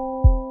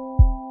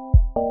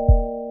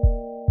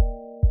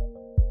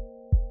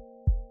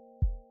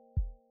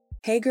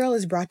 Hey Girl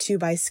is brought to you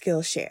by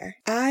Skillshare.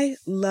 I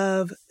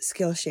love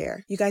Skillshare.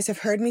 You guys have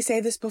heard me say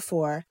this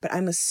before, but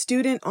I'm a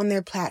student on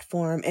their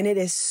platform and it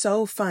is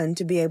so fun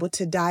to be able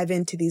to dive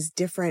into these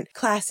different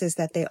classes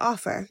that they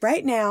offer.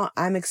 Right now,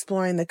 I'm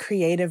exploring the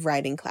creative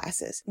writing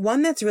classes.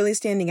 One that's really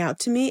standing out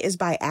to me is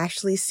by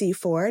Ashley C.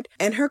 Ford,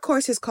 and her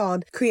course is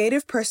called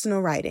Creative Personal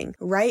Writing,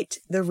 Write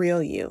the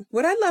Real You.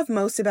 What I love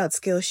most about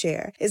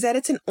Skillshare is that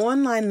it's an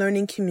online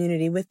learning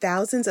community with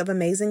thousands of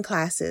amazing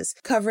classes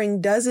covering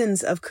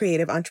dozens of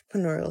creative entrepreneurial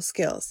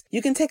skills.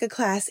 You can take a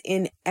class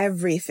in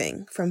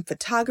everything from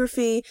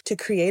photography to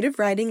creative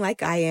writing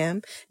like I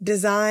am,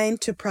 design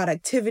to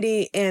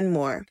productivity and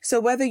more.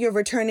 So whether you're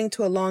returning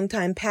to a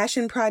long-time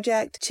passion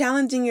project,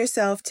 challenging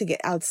yourself to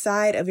get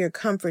outside of your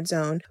comfort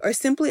zone, or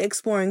simply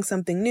exploring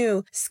something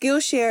new,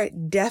 Skillshare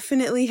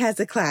definitely has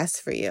a class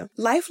for you.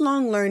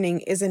 Lifelong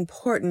learning is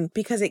important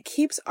because it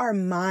keeps our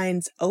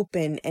minds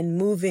open and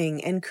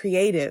moving and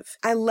creative.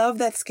 I love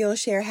that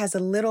Skillshare has a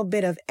little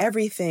bit of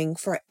everything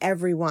for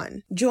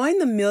everyone. Join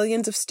the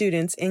millions of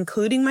students,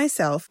 including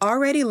myself,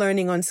 already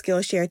learning on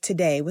Skillshare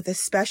today with a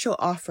special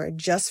offer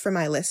just for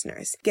my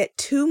listeners. Get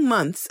 2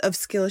 months of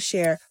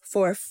Skillshare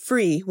for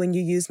free when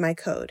you use my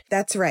code.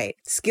 That's right.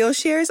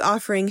 Skillshare is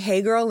offering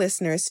Hey Girl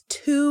listeners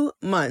 2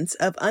 months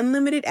of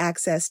unlimited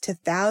access to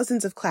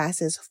thousands of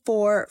classes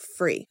for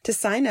free. To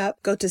sign up,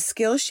 go to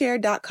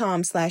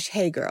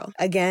Skillshare.com/HeyGirl.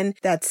 Again,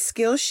 that's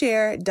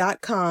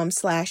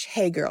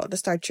Skillshare.com/HeyGirl to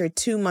start your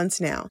 2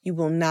 months now. You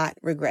will not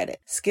regret it.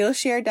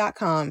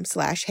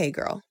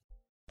 Skillshare.com/HeyGirl.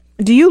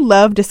 Do you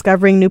love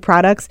discovering new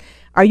products?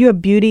 Are you a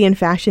beauty and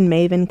fashion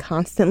maven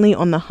constantly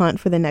on the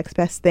hunt for the next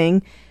best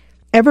thing?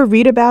 Ever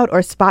read about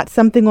or spot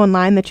something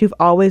online that you've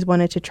always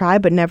wanted to try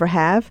but never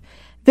have?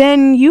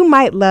 Then you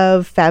might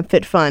love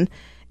FabFitFun.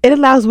 It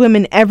allows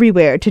women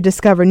everywhere to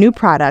discover new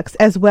products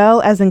as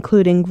well as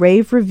including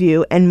rave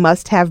review and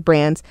must-have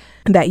brands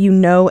that you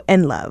know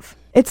and love.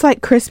 It's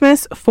like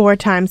Christmas 4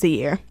 times a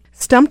year.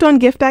 Stumped on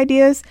gift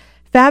ideas?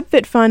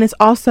 FabFitFun is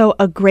also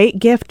a great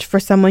gift for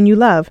someone you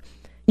love.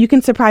 You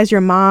can surprise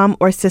your mom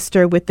or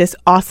sister with this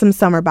awesome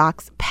summer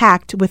box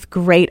packed with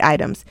great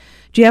items.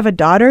 Do you have a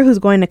daughter who's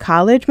going to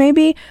college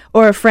maybe?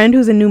 Or a friend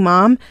who's a new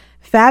mom?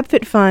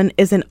 FabFitFun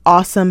is an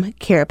awesome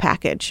care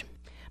package.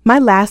 My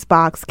last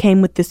box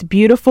came with this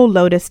beautiful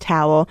lotus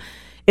towel.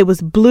 It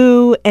was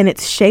blue and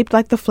it's shaped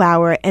like the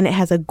flower and it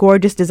has a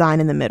gorgeous design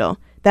in the middle.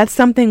 That's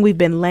something we've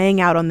been laying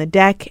out on the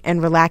deck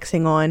and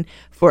relaxing on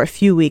for a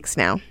few weeks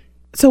now.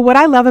 So what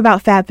I love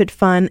about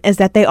FabFitFun is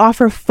that they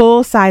offer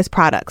full-size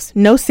products,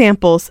 no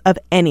samples of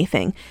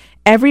anything.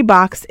 Every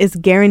box is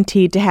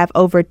guaranteed to have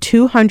over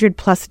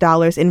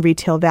 $200+ in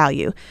retail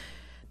value.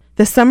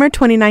 The summer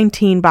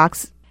 2019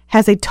 box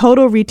has a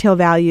total retail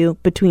value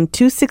between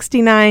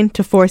 $269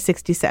 to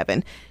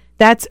 $467.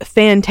 That's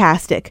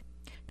fantastic.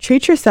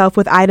 Treat yourself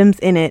with items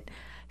in it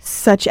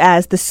such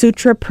as the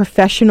Sutra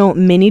Professional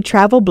Mini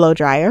Travel Blow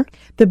Dryer,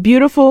 the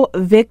beautiful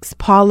Vicks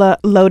Paula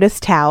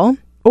Lotus Towel,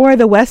 or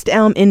the West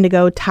Elm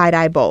Indigo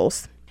Tie-Dye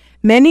Bowls.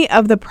 Many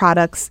of the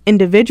products'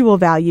 individual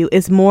value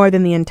is more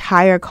than the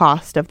entire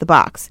cost of the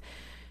box.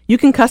 You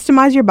can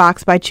customize your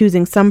box by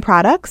choosing some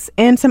products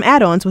and some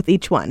add-ons with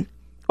each one.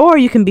 Or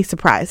you can be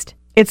surprised.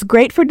 It's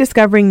great for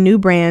discovering new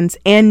brands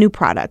and new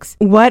products.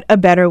 What a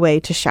better way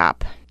to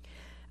shop.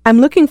 I'm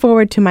looking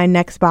forward to my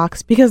next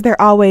box because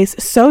they're always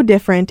so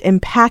different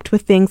and packed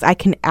with things I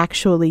can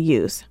actually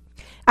use.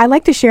 I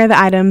like to share the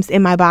items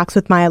in my box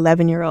with my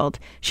 11-year-old.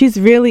 She's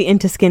really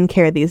into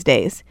skincare these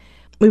days.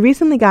 We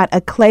recently got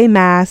a clay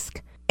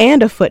mask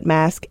and a foot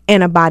mask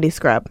and a body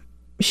scrub.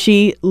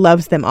 She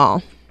loves them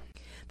all.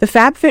 The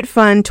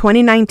FabFitFun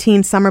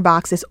 2019 summer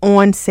box is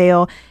on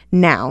sale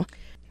now.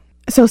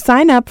 So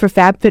sign up for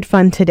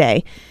FabFitFun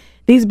today.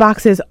 These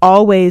boxes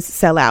always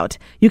sell out.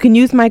 You can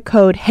use my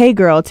code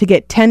HeyGirl to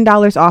get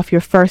 $10 off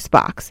your first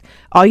box.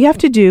 All you have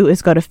to do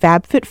is go to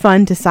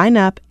FabFitFun to sign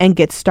up and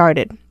get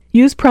started.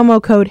 Use promo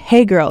code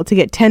HeyGirl to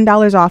get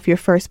 $10 off your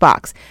first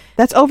box.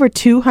 That's over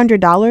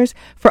 $200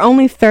 for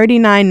only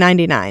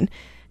 $39.99.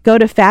 Go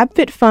to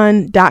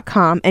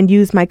fabfitfun.com and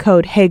use my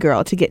code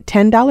HeyGirl to get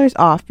 $10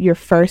 off your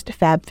first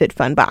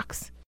FabFitFun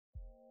box.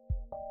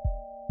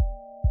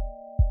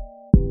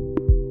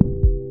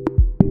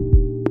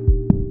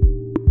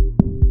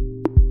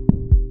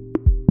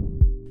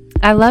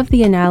 I love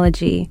the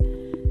analogy.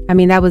 I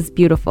mean, that was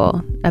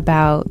beautiful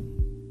about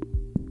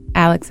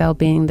Alex L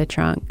being the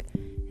trunk.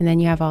 And then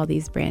you have all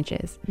these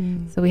branches.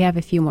 So we have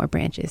a few more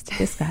branches to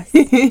discuss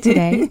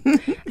today.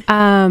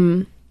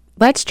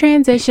 Let's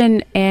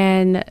transition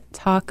and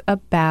talk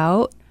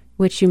about,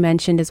 which you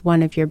mentioned as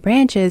one of your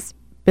branches,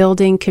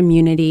 building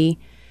community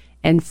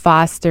and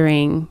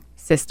fostering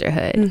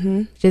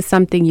sisterhood, which is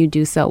something you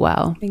do so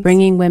well. Thanks.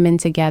 Bringing women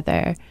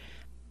together,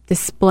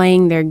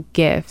 displaying their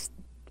gifts,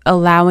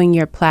 allowing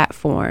your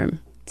platform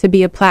to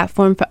be a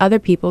platform for other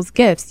people's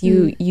gifts.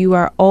 You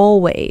are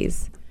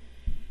always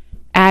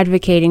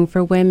advocating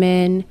for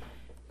women,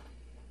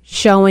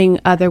 showing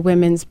other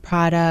women's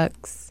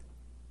products,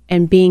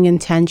 and being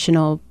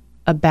intentional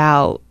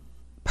about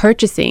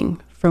purchasing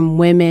from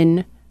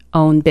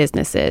women-owned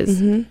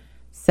businesses. Mm-hmm.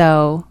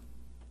 So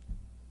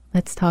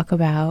let's talk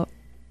about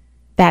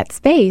that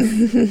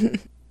space.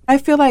 I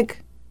feel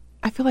like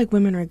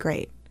women are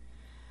great.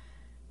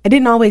 I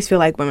didn't always feel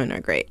like women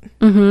are great.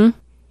 Mm-hmm.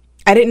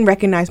 I didn't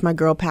recognize my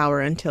girl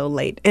power until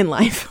late in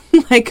life,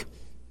 like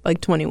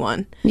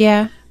 21.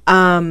 Yeah.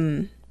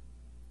 I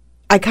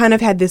kind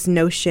of had this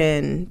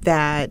notion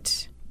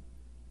that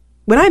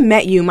when I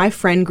met you, my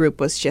friend group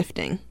was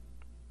shifting.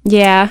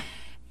 Yeah.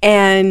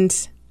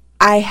 And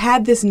I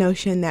had this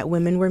notion that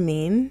women were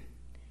mean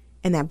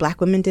and that Black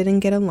women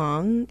didn't get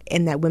along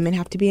and that women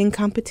have to be in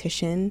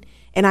competition.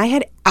 And I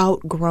had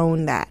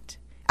outgrown that.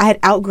 I had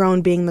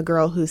outgrown being the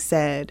girl who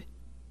said,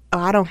 oh,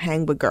 I don't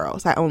hang with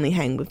girls. I only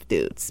hang with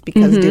dudes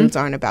because dudes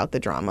aren't about the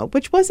drama,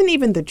 which wasn't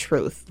even the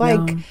truth. Like,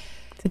 no,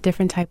 it's a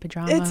different type of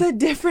drama. It's a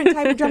different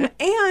type of drama.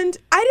 And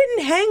I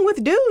didn't hang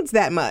with dudes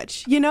that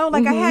much, you know,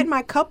 like I had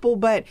my couple,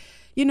 but,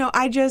 you know,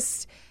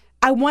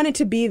 I wanted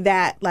to be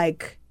that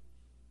like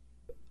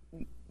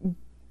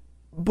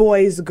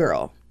boys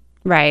girl.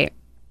 Right.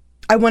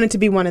 I wanted to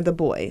be one of the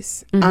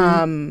boys.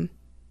 And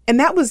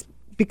that was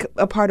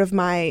a part of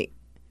my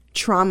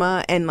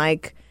trauma and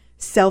like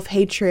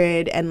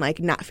self-hatred and like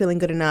not feeling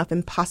good enough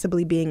and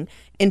possibly being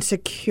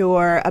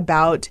insecure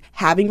about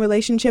having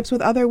relationships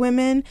with other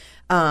women,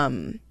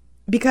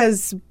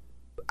 because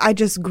I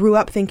just grew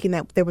up thinking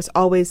that there was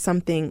always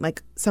something,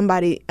 like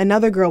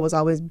another girl was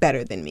always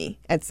better than me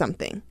at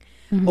something,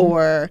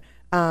 or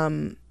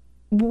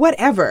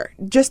whatever,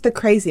 just the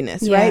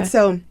craziness, right?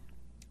 So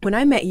when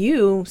I met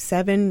you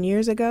 7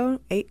 years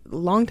ago,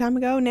 long time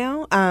ago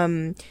now,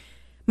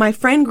 my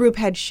friend group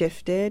had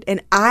shifted and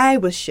I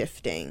was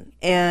shifting,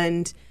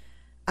 and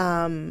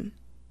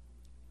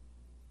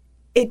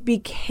it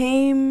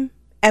became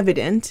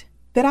evident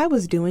that I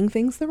was doing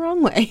things the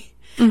wrong way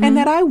and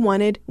that I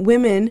wanted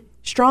women,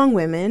 strong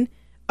women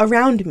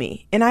around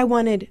me, and I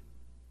wanted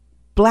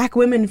Black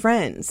women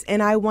friends,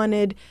 and I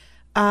wanted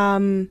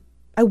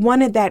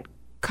that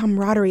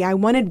camaraderie. I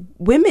wanted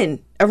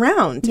women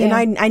around, and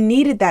I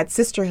needed that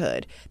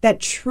sisterhood, that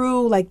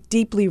true, like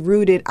deeply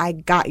rooted, I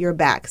got your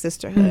back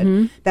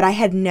sisterhood that I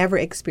had never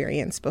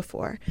experienced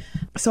before.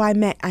 So I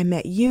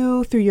met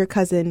you through your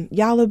cousin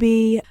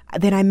Yalabi.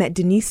 Then I met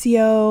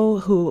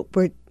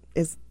Denicio,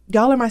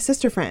 y'all are my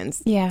sister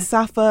friends. Yeah.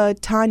 Safa,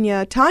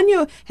 Tanya.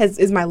 Tanya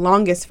is my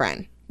longest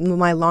friend,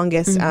 my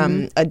longest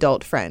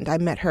adult friend. I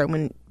met her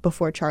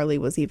before Charlie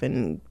was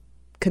even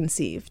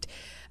conceived.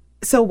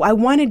 So I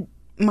wanted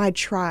my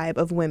tribe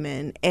of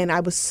women, and I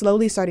was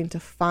slowly starting to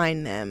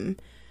find them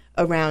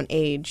around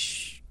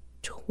age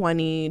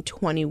 20,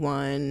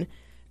 21,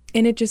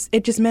 and it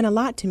just meant a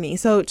lot to me.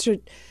 So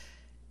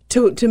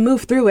to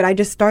move through it, I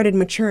just started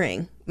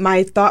maturing.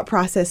 My thought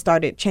process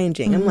started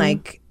changing. I'm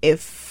like,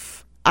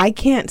 if I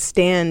can't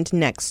stand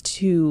next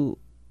to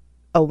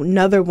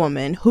another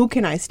woman, who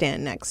can I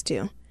stand next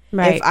to?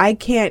 Right. If I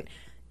can't,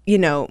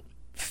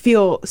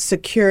 feel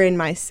secure in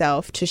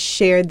myself to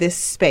share this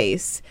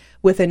space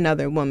with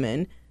another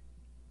woman,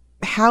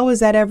 how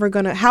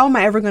am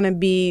I ever gonna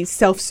be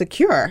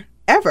self-secure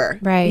ever?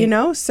 Right.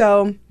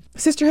 So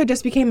sisterhood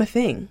just became a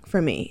thing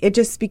for me. It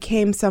just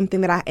became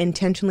something that I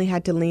intentionally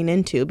had to lean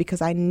into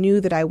because I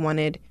knew that I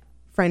wanted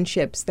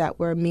friendships that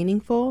were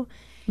meaningful,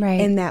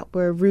 right, and that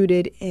were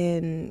rooted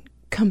in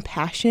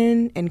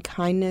compassion and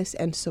kindness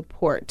and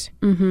support.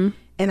 And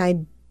I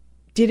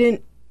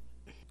didn't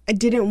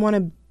want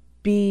to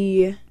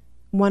be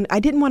one. I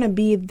didn't want to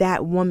be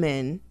that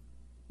woman,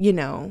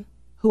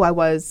 who I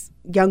was,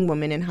 young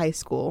woman in high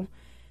school,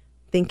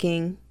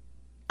 thinking,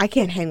 I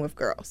can't hang with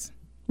girls.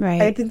 Right.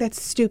 I think that's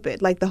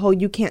stupid. Like the whole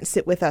 "you can't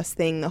sit with us"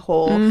 thing. The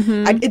whole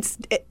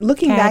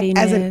looking back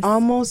as an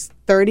almost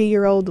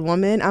 30-year-old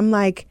woman, I'm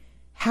like,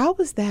 how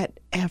was that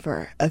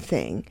ever a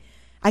thing?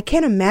 I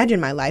can't imagine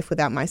my life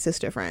without my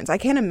sister friends. I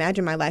can't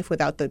imagine my life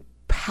without the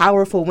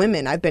powerful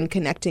women I've been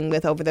connecting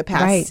with over the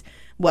past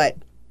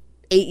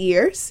 8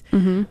 years.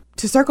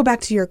 To circle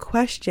back to your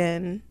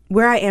question,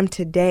 where I am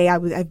today,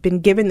 I've been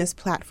given this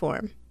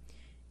platform,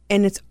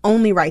 and it's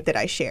only right that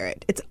I share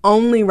it. It's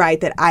only right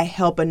that I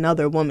help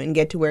another woman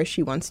get to where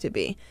she wants to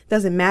be.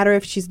 Doesn't matter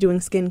if she's doing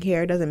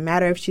skincare, doesn't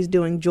matter if she's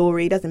doing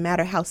jewelry, doesn't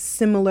matter how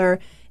similar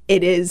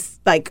it is,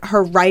 like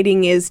her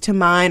writing is to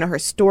mine or her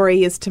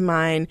story is to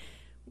mine.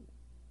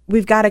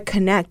 We've got to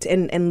connect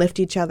and lift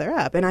each other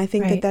up. And I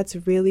think that that's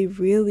really,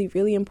 really,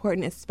 really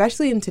important,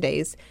 especially in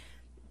today's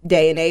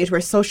day and age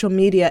where social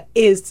media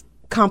is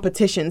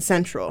competition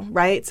central,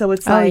 right? So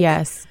it's like, oh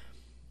yes,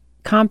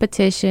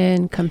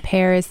 competition,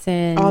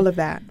 comparison, all of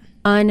that,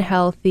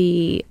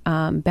 unhealthy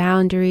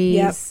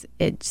boundaries.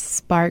 It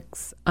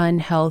sparks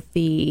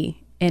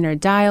unhealthy inner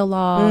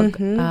dialogue,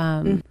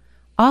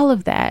 all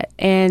of that.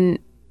 And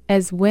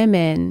as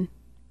women,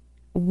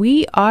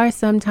 we are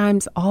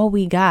sometimes all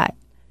we got.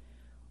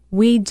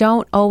 we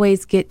don't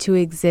always get to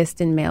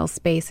exist in male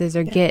spaces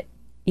or get,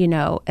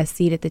 a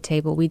seat at the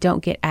table. We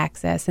don't get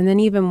access. And then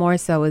even more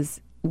so as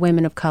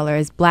women of color,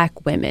 as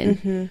Black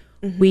women,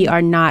 we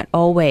are not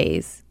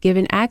always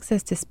given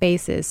access to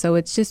spaces. So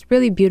it's just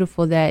really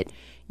beautiful that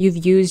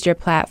you've used your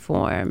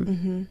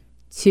platform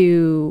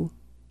to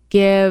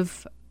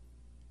give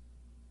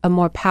a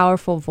more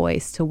powerful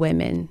voice to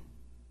women,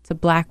 to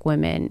Black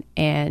women,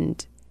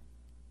 and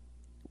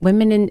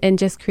women in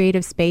just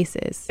creative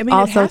spaces. I mean,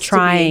 also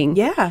trying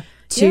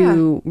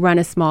to run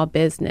a small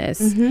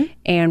business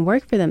and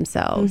work for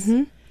themselves.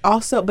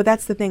 Also, but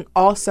that's the thing,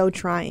 also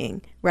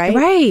trying,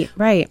 right?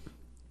 Right.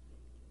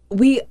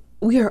 We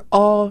are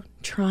all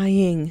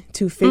trying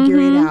to figure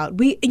it out.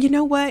 You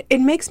know what?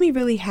 It makes me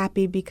really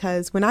happy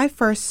because when I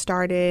first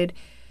started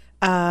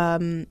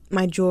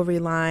my jewelry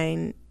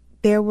line,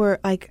 there were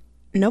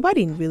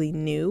nobody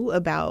knew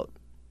about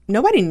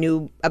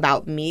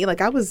me.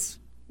 Like I was,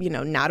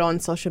 not on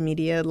social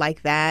media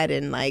like that.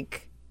 And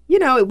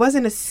it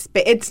wasn't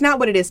it's not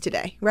what it is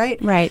today.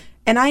 Right. Right.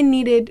 And I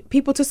needed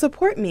people to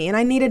support me and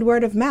I needed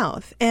word of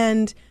mouth.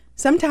 And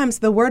sometimes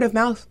the word of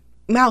mouth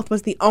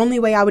was the only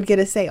way I would get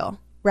a sale.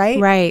 Right.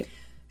 Right.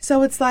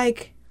 So it's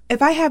like,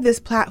 if I have this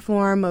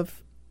platform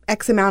of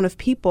X amount of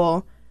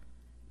people,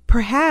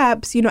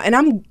 perhaps, and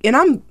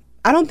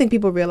I don't think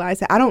people realize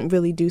that I don't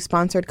really do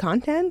sponsored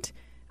content.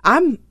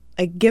 I'm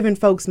giving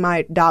folks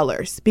my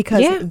dollars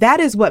because that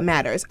is what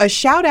matters. A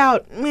shout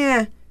out,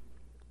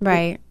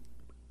 right.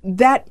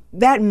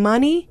 That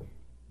money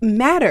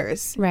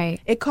matters.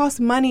 Right. It costs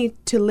money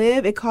to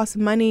live. It costs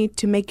money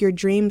to make your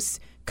dreams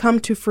come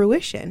to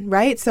fruition.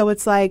 Right. So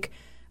it's like,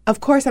 of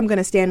course I'm going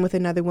to stand with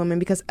another woman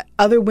because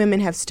other women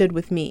have stood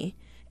with me,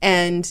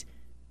 and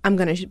I'm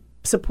going to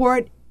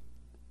support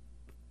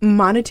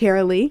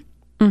monetarily,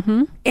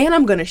 and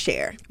I'm going to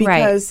share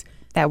because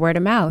that word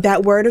of mouth.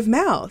 That word of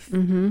mouth.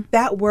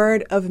 That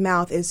word of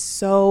mouth is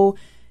so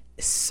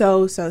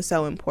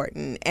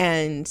important.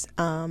 And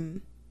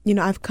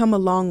I've come a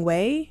long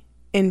way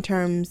in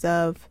terms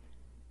of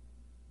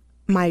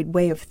my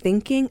way of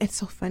thinking. It's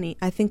so funny.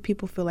 I think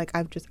people feel like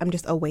I'm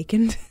just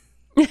awakened.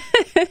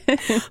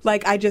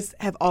 Like I just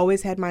have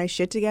always had my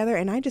shit together,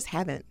 and I just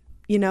haven't.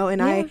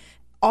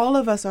 All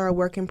of us are a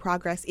work in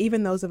progress,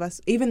 even those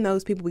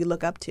people we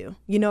look up to.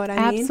 You know what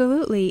I mean?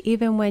 Absolutely.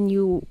 Even when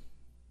you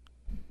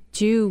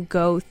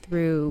go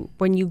through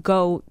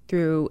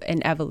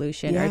an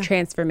evolution or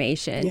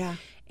transformation,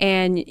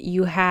 and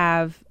you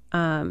have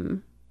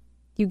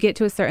you get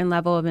to a certain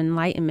level of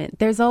enlightenment,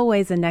 there's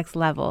always a next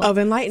level of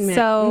enlightenment.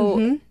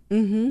 So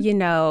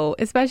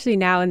especially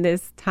now in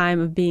this time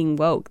of being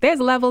woke, there's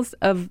levels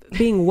of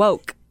being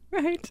woke.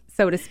 Right.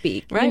 So to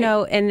speak, right.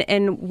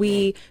 And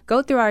we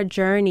go through our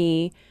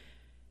journey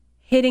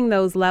hitting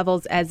those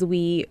levels as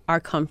we are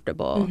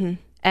comfortable,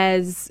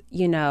 as,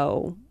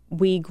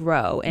 we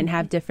grow and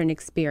have different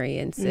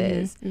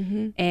experiences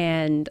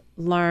and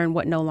learn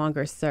what no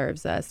longer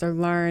serves us, or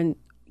learn,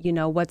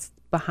 what's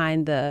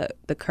behind the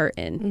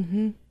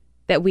curtain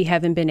that we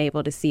haven't been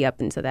able to see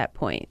up until that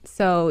point.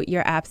 So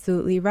you're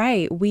absolutely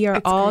right. We are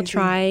all crazy.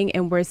 Trying,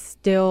 and we're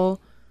still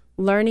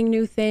learning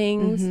new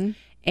things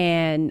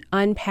and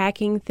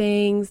unpacking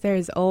things.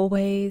 There's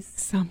always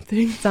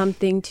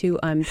something to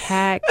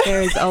unpack.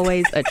 There's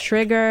always a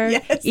trigger,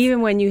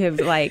 even when you have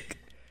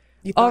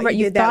you thought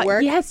you did that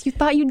work? Yes, you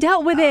thought you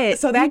dealt with it.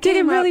 So that you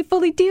didn't really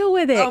fully deal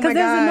with it because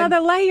there's another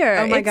layer.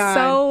 Oh my God.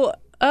 So,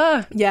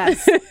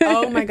 yes.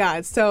 Oh my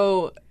God.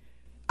 So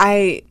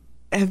I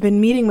have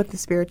been meeting with the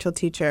spiritual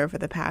teacher for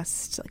the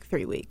past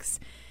 3 weeks,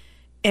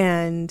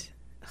 and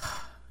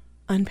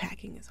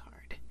unpacking is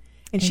hard.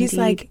 And she's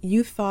like,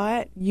 you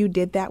thought you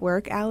did that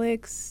work,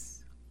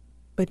 Alex,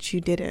 but you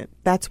didn't.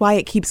 That's why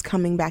it keeps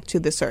coming back to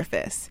the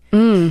surface.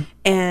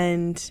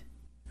 And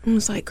I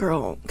was like,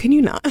 girl, can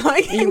you not?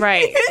 Right.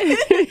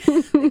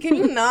 Can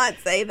you not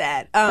say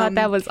that? Thought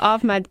that was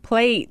off my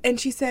plate. And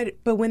she said,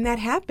 but when that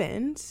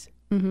happens,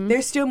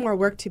 there's still more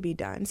work to be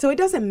done. So it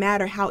doesn't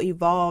matter how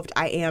evolved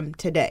I am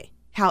today,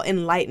 how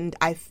enlightened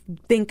I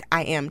think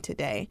I am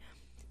today.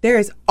 There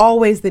is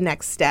always the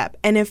next step.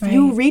 And if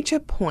you reach a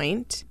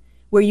point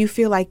where you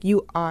feel like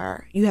you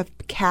have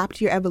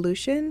capped your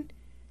evolution,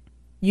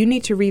 you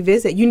need to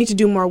revisit. You need to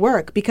do more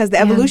work because the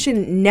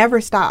evolution never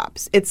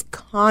stops. It's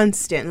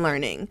constant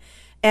learning.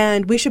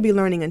 And we should be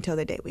learning until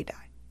the day we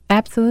die.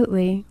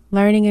 Absolutely.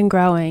 Learning and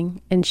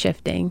growing and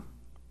shifting.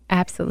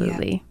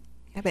 Absolutely.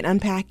 I've been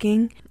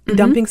unpacking,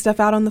 dumping stuff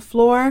out on the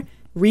floor,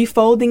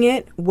 refolding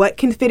it. What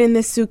can fit in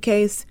this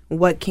suitcase?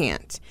 What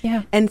can't?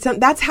 Yeah. And so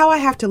that's how I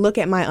have to look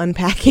at my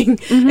unpacking,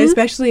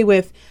 especially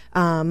with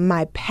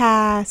my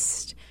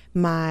past,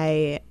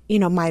 my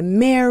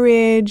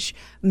marriage,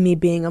 me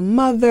being a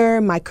mother,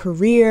 my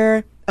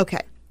career. Okay,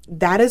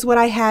 that is what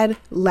I had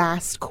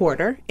last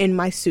quarter in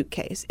my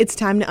suitcase. It's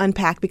time to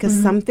unpack because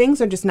some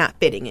things are just not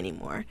fitting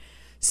anymore.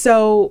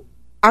 So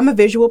I'm a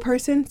visual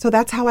person, so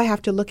that's how I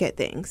have to look at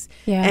things.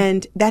 Yeah.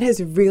 And that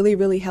has really,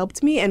 really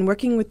helped me. And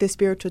working with this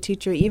spiritual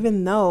teacher,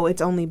 even though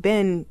it's only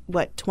been,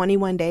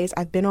 21 days,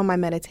 I've been on my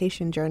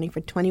meditation journey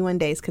for 21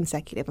 days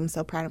consecutive. I'm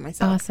so proud of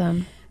myself.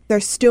 Awesome.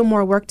 there's still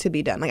more work to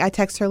be done. Like I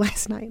texted her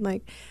last night,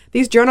 like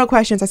these journal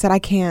questions, I said, I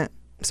can't,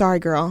 sorry,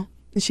 girl.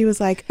 And she was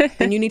like,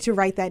 then you need to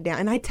write that down.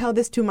 And I tell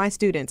this to my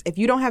students, if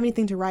you don't have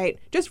anything to write,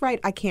 just write,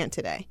 I can't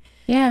today.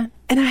 Yeah.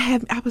 And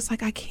I was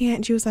like, I can't.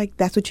 And she was like,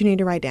 that's what you need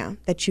to write down,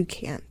 that you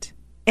can't.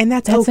 And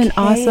that's okay. An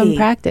awesome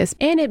practice.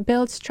 And it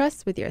builds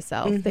trust with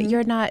yourself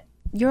that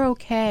you're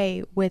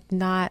okay with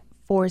not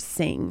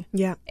forcing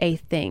a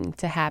thing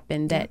to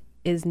happen that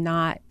is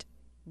not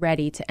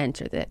ready to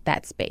enter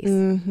that space.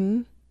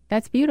 Mm-hmm.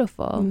 That's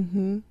beautiful.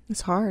 Mm-hmm.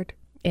 It's hard.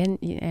 And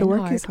the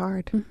work is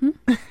hard. Mm-hmm.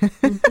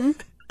 Mm-hmm.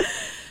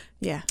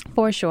 Yeah.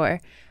 For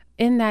sure.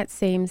 In that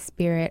same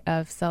spirit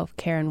of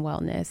self-care and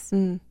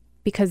wellness,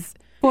 because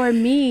for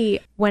me,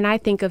 when I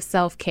think of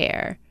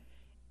self-care,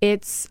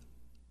 it's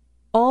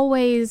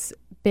always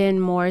been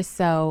more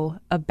so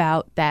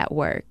about that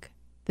work.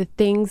 The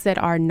things that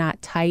are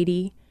not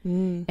tidy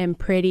and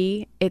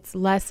pretty, it's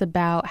less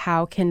about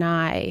how can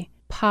I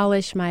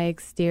polish my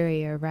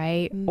exterior,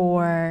 right?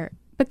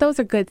 But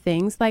those are good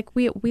things. Like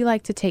we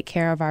like to take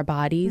care of our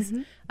bodies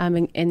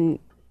and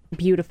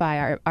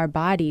beautify our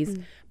bodies.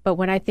 But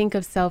when I think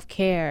of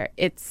self-care,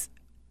 it's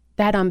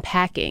that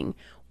unpacking.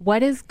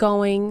 What is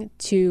going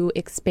to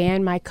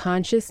expand my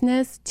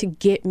consciousness to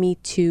get me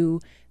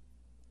to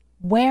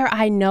where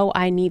I know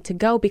I need to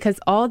go? Because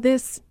all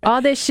this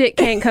shit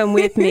can't come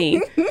with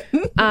me.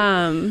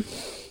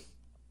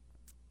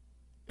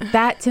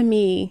 That to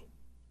me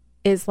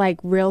is like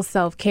real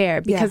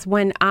self-care, because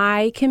when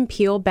I can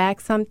peel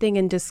back something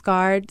and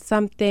discard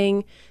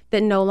something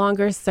that no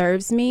longer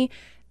serves me,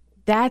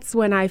 that's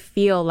when I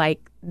feel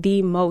like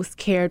the most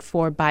cared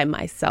for by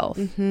myself.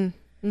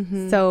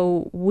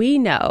 So we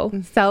know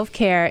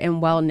self-care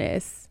and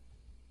wellness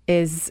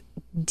is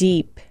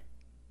deep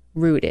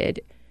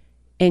rooted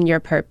in your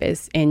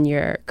purpose, in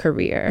your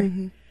career.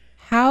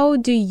 How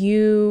do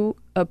you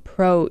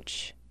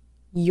approach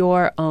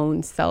your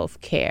own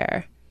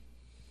self-care?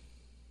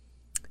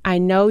 I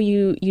know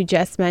you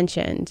just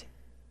mentioned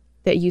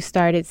that you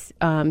started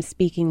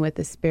speaking with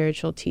a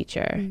spiritual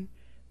teacher.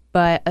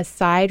 But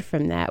aside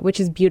from that, which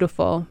is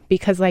beautiful,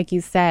 because like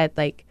you said,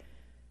 like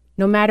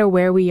no matter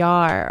where we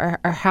are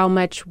or how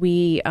much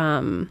we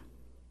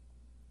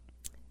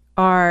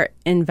are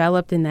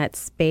enveloped in that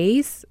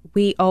space,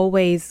 we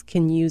always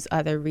can use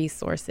other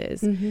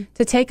resources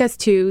to take us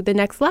to the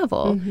next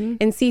level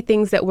and see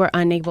things that we're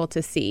unable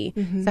to see.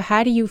 So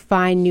how do you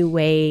find new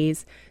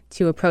ways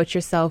to approach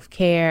your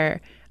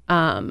self-care?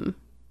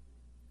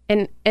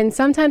 And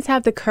sometimes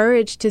have the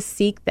courage to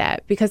seek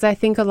that, because I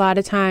think a lot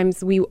of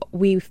times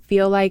we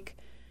feel like,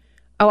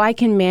 oh, I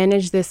can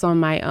manage this on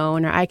my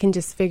own, or I can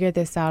just figure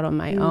this out on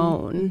my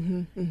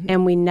own.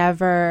 And we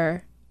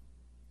never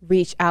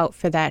reach out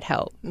for that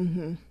help.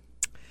 You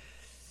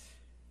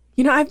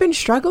know, I've been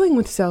struggling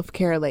with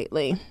self-care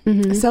lately.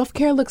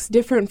 Self-care looks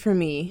different for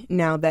me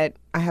now that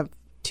I have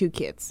 2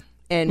 kids.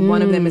 And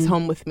one of them is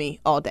home with me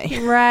all day.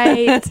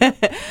 Right.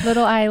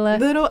 Little Isla.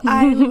 Little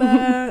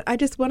Isla. I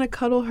just want to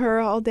cuddle her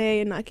all day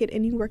and not get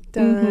any work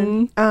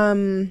done.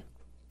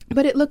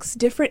 But it looks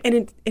different,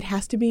 and it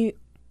has to be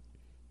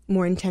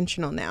more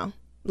intentional now.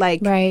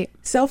 Like,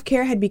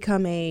 self-care had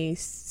become a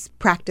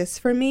practice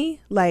for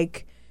me.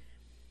 Like,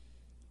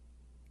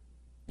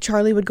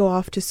 Charlie would go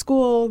off to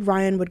school.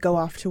 Ryan would go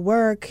off to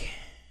work.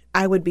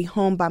 I would be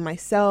home by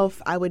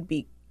myself. I would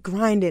be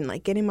grinding,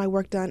 like getting my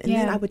work done, and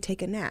then I would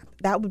take a nap.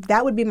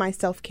 That would be my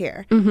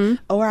self-care.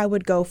 Or I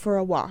would go for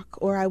a walk,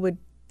 or I would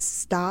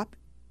stop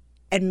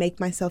and make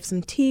myself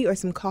some tea or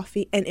some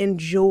coffee and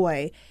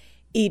enjoy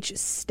each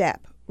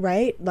step,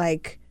 right?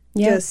 Like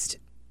just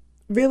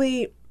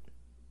really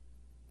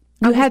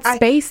you had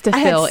space to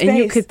fill, and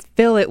you could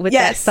fill it with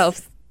that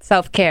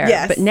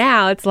self-care. But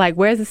now it's like,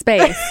 where's the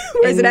space?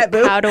 Where's it at,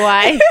 boo? How do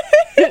I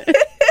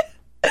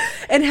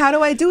and how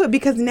do I do it?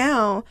 Because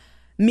now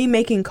me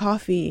making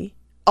coffee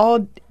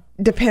all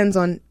depends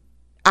on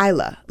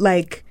Isla.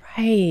 Like,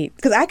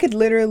 because I could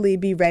literally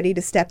be ready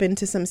to step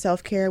into some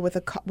self-care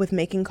with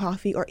making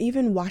coffee or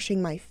even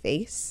washing my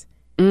face,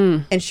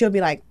 and she'll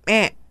be like,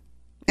 Mom.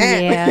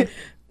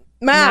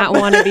 Not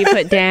want to be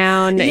put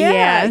down.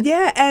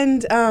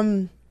 And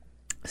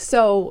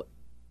so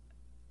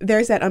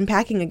there's that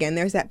unpacking again.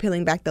 There's that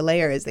peeling back the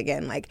layers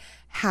again. Like,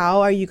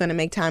 how are you going to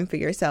make time for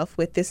yourself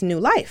with this new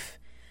life?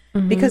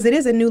 Because it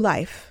is a new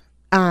life.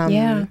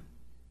 And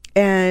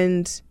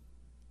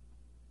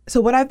so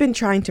what I've been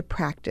trying to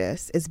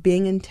practice is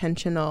being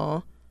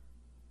intentional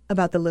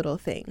about the little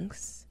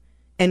things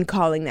and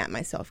calling that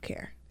my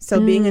self-care.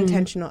 So being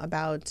intentional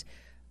about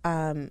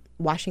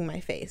washing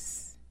my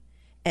face.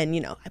 And,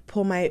 you know, I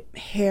pull my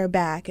hair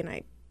back and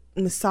I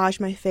massage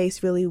my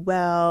face really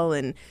well,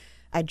 and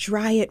I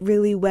dry it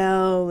really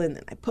well, and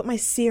then I put my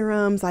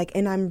serums, like,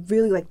 and I'm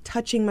really like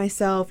touching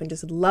myself and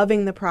just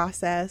loving the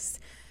process.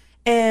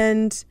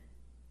 And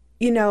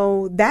you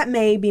know, that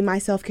may be my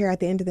self-care at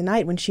the end of the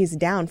night when she's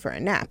down for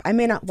a nap. I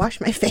may not wash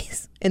my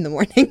face in the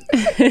morning.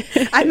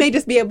 I may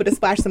just be able to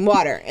splash some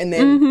water and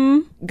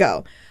then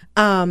go.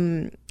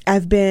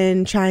 I've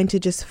been trying to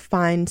just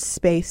find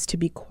space to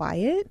be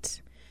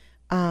quiet,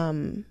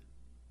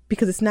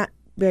 because it's not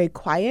very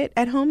quiet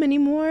at home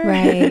anymore.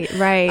 Right.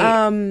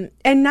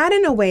 And not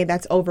in a way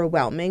that's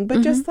overwhelming,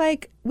 but just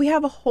like we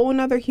have a whole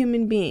nother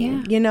human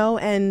being, you know,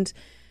 and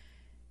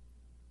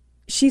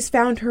she's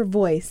found her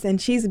voice and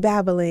she's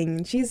babbling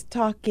and she's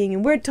talking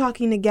and we're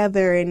talking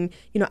together and,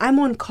 you know, I'm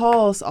on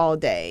calls all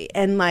day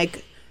and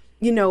like,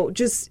 you know,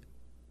 just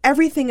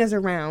everything is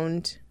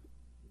around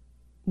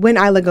when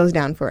Isla goes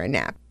down for a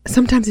nap.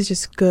 Sometimes it's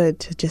just good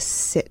to just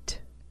sit.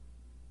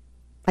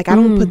 Like I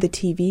don't put the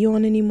TV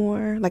on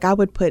anymore. Like I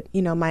would put,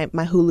 you know, my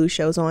Hulu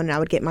shows on and I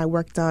would get my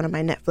work done or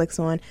my Netflix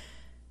on.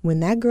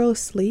 When that girl's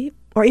asleep,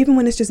 or even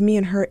when it's just me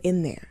and her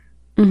in there,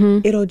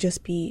 it'll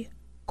just be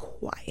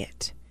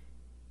quiet.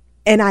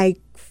 And I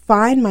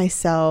find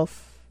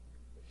myself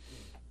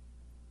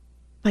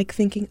like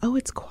thinking, oh,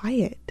 it's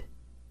quiet,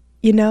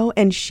 you know,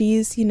 and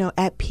she's, you know,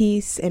 at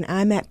peace and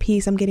I'm at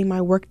peace. I'm getting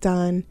my work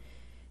done.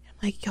 I'm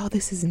like, yo,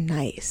 this is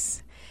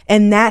nice.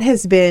 And that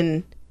has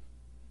been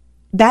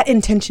that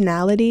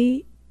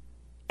intentionality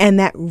and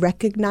that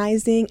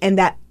recognizing and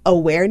that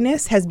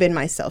awareness has been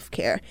my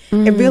self-care.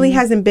 It really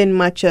hasn't been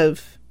much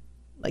of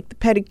like the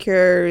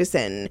pedicures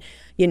and,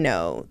 you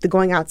know, the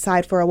going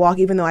outside for a walk,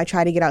 even though I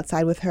try to get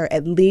outside with her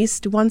at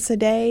least once a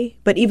day.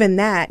 But even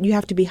that, you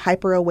have to be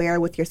hyper aware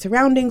with your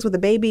surroundings with a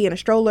baby and a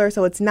stroller.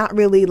 So it's not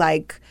really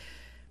like...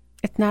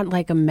 It's not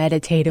like a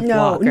meditative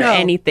walk or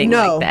anything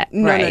like that.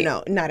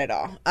 No, not at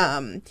all.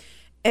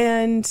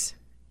 And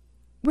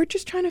we're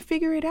just trying to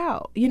figure it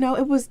out. You know,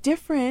 it was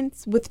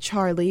different with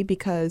Charlie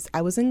because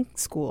I was in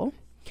school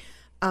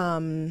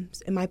and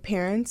my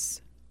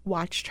parents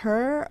watched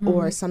her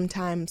or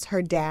sometimes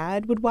her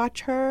dad would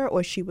watch her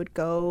or she would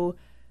go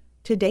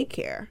to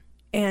daycare.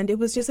 And it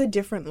was just a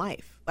different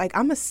life. Like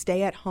I'm a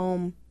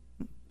stay-at-home,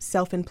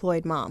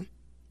 self-employed mom.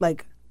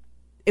 Like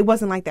it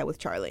wasn't like that with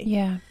Charlie.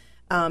 Yeah.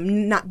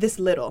 Not this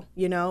little,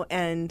 you know,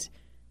 and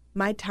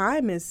my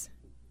time is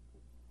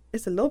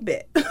a little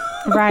bit.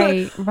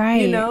 Right.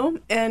 You know,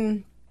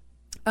 and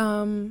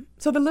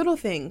so the little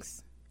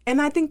things.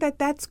 And I think that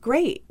that's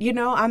great. You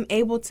know, I'm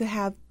able to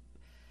have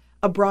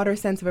a broader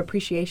sense of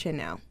appreciation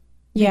now.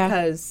 Yeah.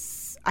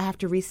 Because I have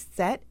to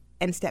reset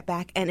and step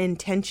back and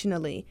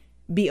intentionally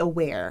be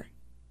aware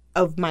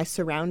of my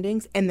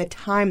surroundings and the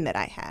time that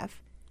I have.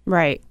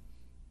 Right.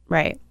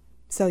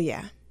 So,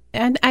 yeah.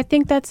 And I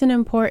think that's an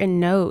important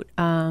note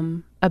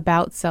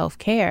about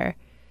self-care,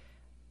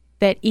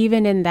 that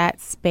even in that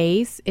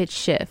space, it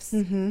shifts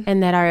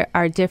and that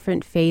our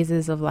different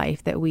phases of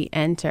life that we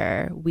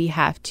enter, we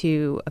have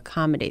to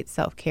accommodate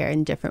self-care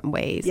in different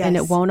ways. Yes. And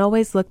it won't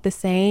always look the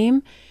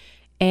same.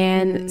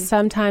 And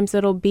sometimes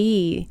it'll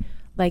be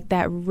like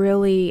that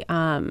really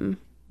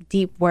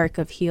deep work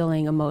of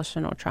healing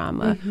emotional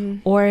trauma.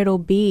 Or it'll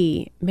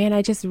be, man,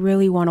 I just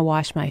really want to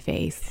wash my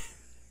face,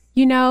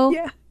 you know?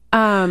 Yeah.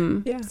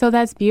 So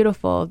that's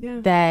beautiful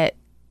that,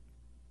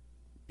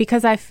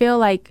 because I feel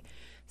like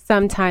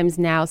sometimes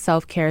now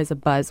self-care is a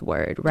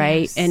buzzword,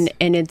 right? Yes.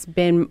 And it's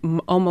been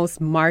almost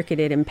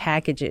marketed and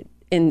packaged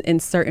in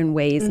certain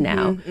ways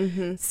now.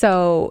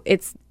 So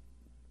it's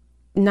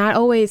not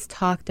always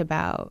talked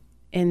about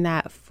in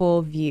that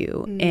full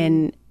view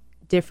in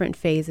different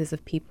phases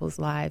of people's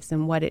lives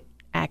and what it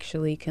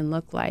actually can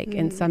look like.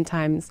 And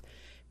sometimes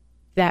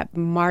that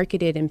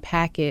marketed and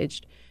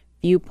packaged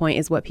viewpoint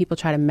is what people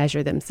try to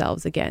measure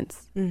themselves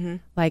against.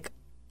 Like,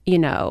 you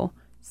know,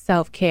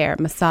 self-care,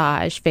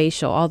 massage,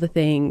 facial, all the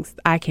things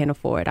I can't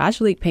afford.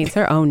 Angelique paints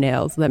her own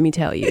nails, let me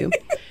tell you.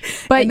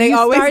 But you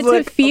start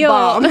to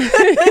feel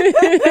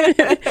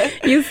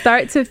you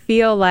start to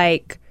feel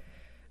like,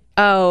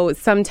 oh,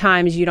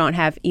 sometimes you don't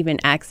have even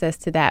access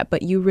to that,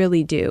 but you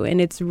really do. And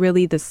it's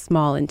really the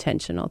small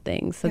intentional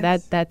things. So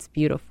that's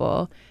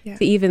beautiful. Yeah.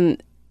 To even,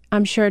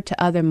 I'm sure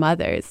to other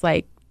mothers,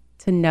 like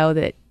to know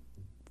that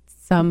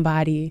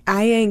somebody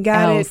I ain't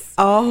got it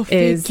all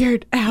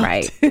figured out.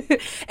 Right.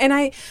 And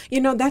I, you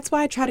know, that's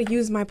why I try to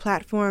use my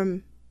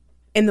platform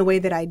in the way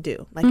that I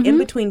do. Like in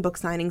between book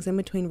signings, in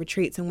between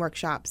retreats and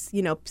workshops,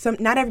 you know,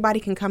 not everybody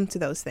can come to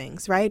those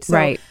things, right?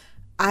 So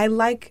I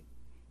like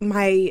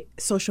my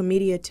social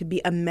media to be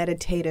a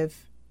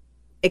meditative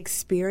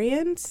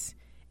experience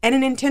and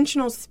an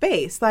intentional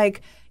space.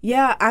 Like,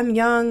 yeah, I'm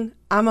young,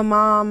 I'm a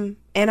mom,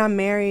 and I'm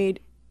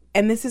married,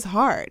 and this is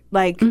hard.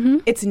 Like,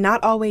 it's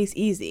not always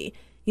easy.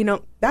 You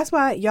know, that's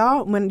why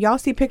when y'all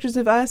see pictures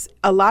of us,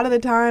 a lot of the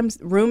times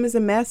room is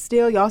a mess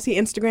still. Y'all see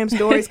Instagram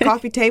stories,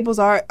 coffee tables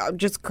are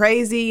just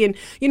crazy. And,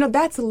 you know,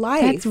 that's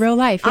life. That's real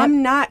life. Yep.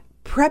 I'm not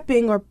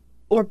prepping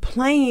or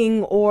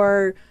playing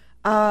or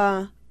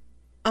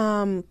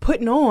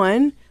putting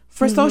on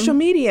for social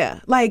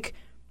media. Like,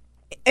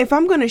 if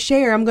I'm going to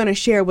share, I'm going to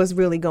share what's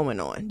really going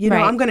on. You know,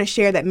 I'm going to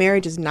share that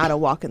marriage is not a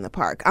walk in the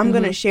park. I'm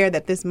going to share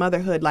that this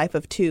motherhood life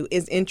of two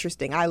is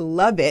interesting. I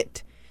love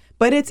it.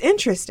 But it's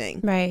interesting.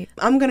 Right.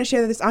 I'm going to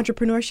share that this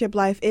entrepreneurship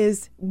life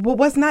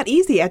was not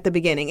easy at the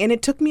beginning. And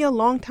it took me a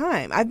long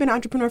time. I've been an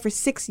entrepreneur for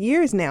 6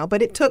 years now,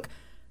 but it took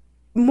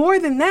more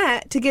than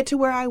that to get to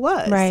where I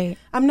was. Right.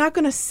 I'm not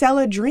going to sell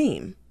a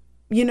dream,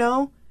 you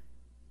know?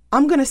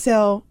 I'm going to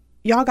sell,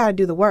 y'all got to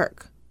do the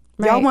work.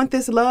 Y'all want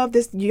this love,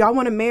 y'all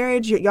want a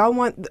marriage, y'all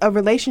want a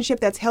relationship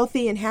that's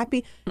healthy and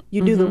happy.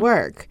 You do the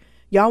work.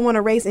 Y'all want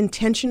to raise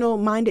intentional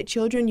minded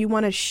children. You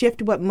want to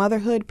shift what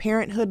motherhood,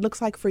 parenthood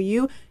looks like for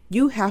you.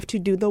 You have to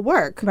do the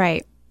work.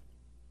 Right.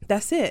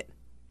 That's it.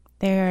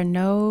 There are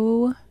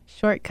no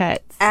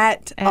shortcuts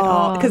at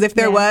all. Because if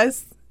there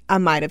was, I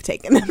might have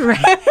taken them.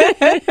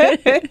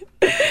 Right.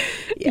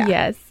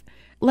 Yes.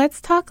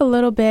 Let's talk a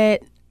little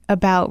bit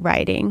about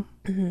writing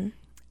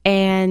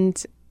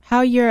and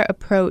how your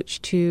approach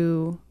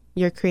to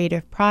your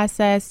creative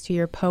process, to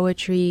your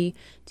poetry,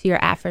 to your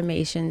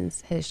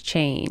affirmations has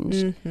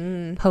changed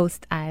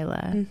post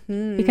Isla.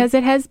 Because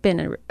it has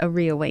been a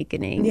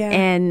reawakening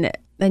and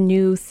a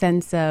new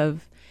sense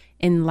of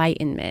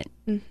enlightenment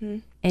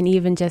and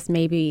even just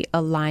maybe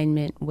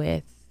alignment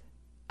with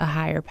a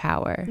higher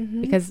power.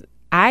 Because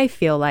I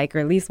feel like, or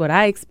at least what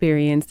I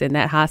experienced in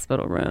that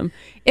hospital room,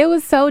 it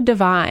was so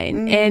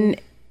divine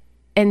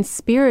and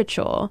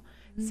spiritual.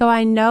 So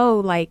I know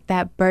like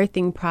that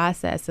birthing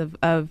process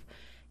of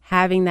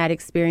having that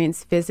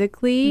experience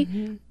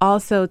physically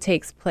also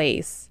takes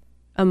place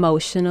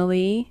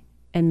emotionally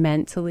and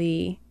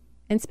mentally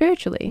and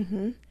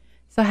spiritually.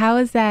 So how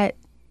is that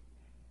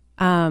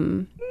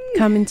come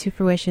into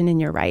fruition in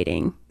your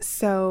writing?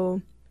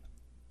 So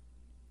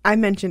I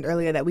mentioned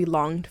earlier that we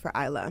longed for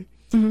Isla.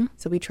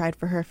 So we tried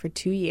for her for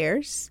 2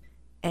 years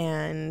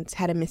and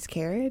had a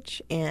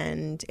miscarriage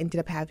and ended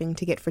up having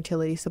to get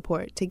fertility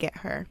support to get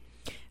her.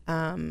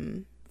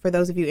 For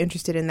those of you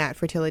interested in that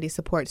fertility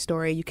support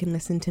story, you can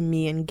listen to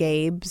me and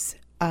Gabe's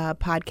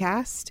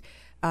podcast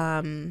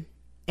and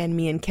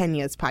me and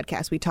Kenya's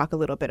podcast. We talk a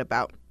little bit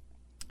about,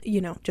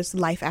 just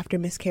life after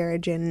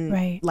miscarriage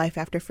and life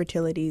after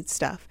fertility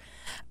stuff.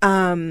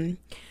 But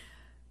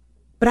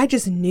I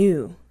just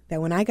knew that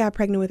when I got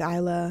pregnant with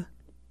Isla,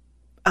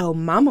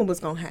 mama was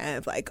going to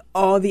have like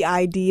all the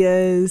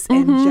ideas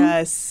and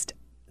just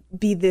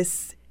be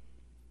this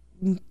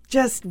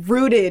just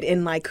rooted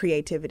in like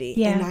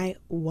creativity. And I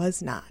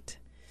was not.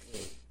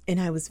 And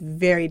I was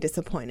very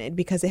disappointed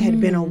because it had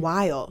been a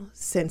while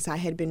since I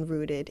had been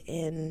rooted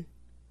in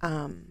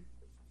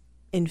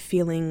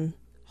feeling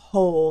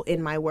whole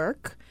in my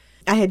work.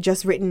 I had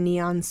just written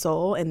Neon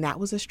Soul, and that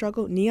was a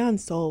struggle. Neon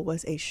Soul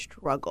was a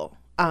struggle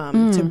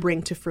to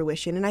bring to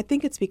fruition. And I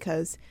think it's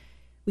because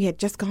we had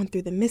just gone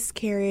through the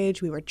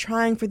miscarriage. We were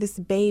trying for this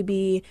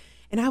baby.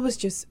 And I was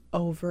just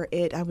over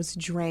it. I was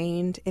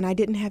drained, and I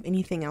didn't have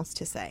anything else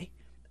to say.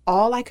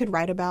 All I could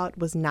write about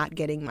was not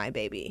getting my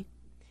baby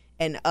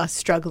and us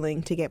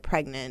struggling to get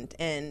pregnant.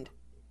 And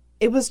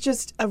it was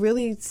just a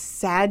really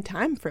sad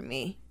time for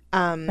me.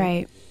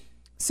 Right.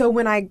 So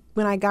when I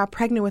got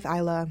pregnant with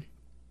Isla,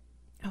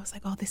 I was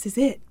like, oh, this is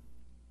it.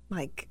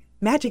 Like,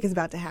 magic is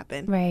about to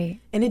happen.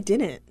 Right. And it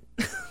didn't.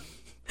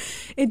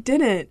 It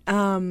didn't.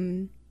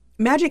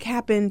 Magic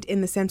happened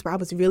in the sense where I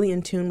was really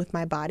in tune with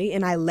my body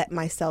and I let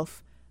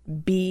myself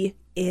be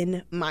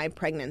in my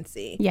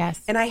pregnancy.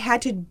 Yes. And I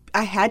had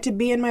to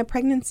be in my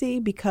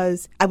pregnancy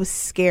because I was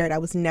scared I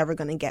was never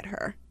going to get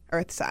her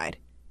earthside.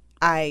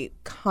 I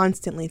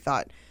constantly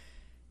thought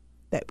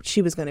that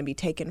she was going to be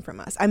taken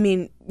from us. I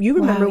mean, you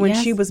remember when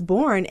she was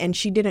born and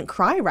she didn't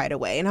cry right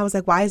away. And I was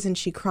like, why isn't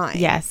she crying?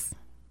 Yes.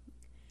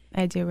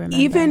 I do remember.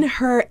 Even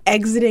her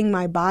exiting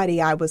my body,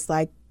 I was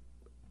like,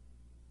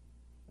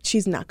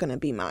 she's not going to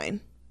be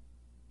mine.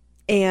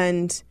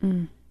 And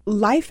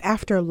life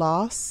after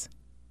loss,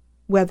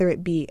 whether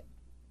it be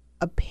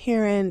a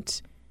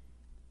parent,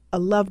 a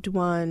loved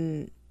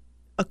one,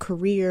 a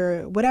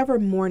career, whatever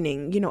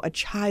mourning, a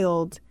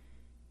child,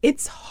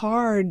 it's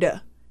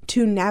hard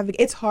to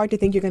navigate. It's hard to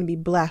think you're going to be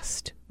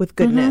blessed with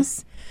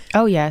goodness.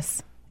 Oh,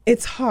 yes.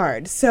 It's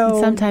hard. So and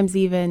sometimes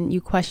even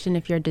you question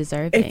if you're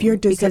deserving.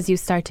 Because you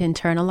start to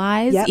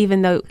internalize,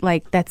 even though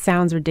like that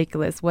sounds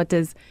ridiculous. What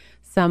does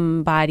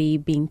somebody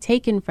being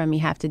taken from me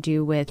have to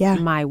do with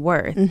my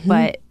worth?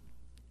 But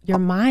your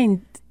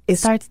mind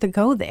starts to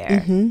go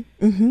there.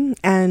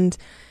 And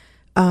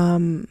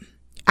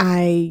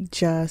I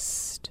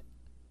just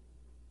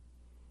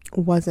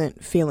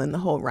wasn't feeling the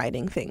whole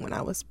writing thing when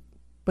I was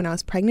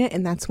pregnant.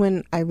 And that's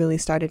when I really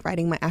started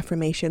writing my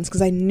affirmations,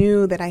 because I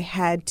knew that I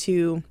had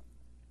to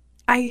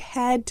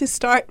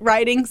start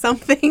writing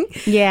something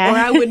or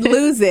I would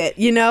lose it.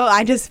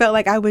 I just felt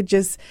like I would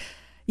just,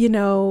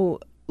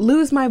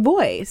 lose my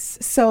voice.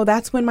 So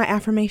that's when my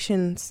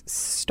affirmations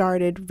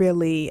started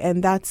really.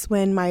 And that's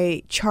when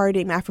my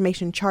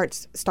affirmation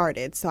charts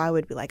started. So I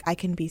would be like, I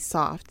can be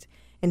soft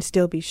and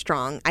still be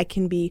strong. I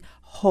can be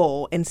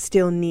whole and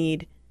still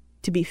need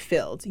to be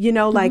filled.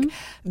 Like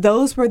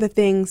those are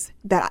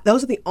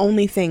the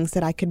only things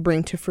that I could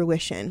bring to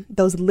fruition.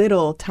 Those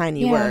little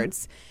tiny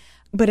words.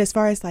 But as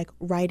far as like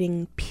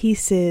writing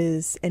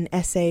pieces and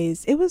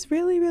essays, it was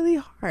really, really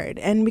hard.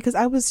 And because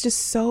I was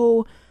just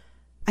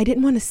I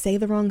didn't want to say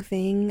the wrong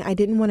thing. I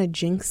didn't want to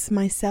jinx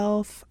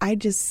myself.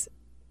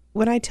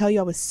 When I tell you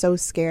I was so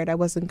scared I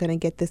wasn't going to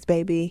get this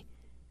baby,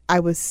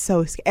 I was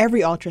so scared. Every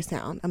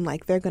ultrasound, I'm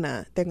like, they're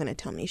gonna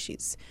tell me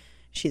she's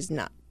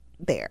not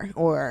there,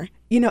 or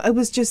it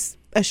was just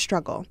a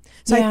struggle.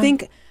 So I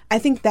think I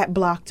think that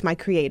blocked my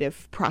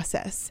creative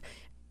process.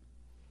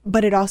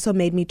 But it also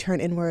made me turn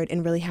inward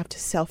and really have to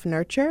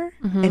self-nurture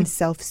and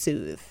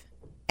self-soothe.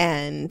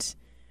 And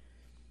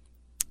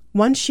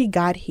once she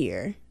got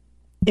here,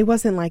 it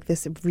wasn't like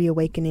this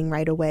reawakening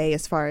right away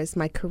as far as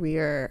my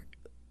career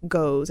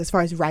goes, as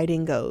far as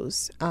writing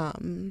goes.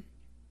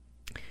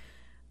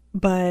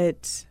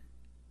 But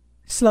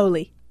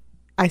slowly,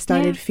 I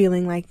started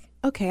feeling like,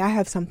 okay, I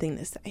have something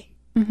to say.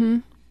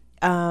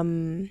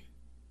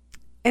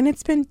 And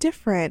it's been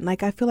different.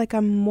 Like, I feel like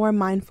I'm more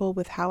mindful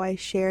with how I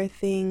share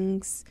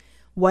things,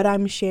 what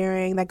I'm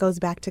sharing. That goes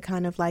back to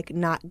kind of like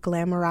not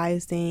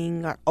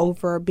glamorizing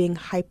or being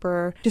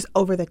hyper, just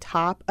over the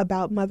top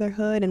about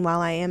motherhood. And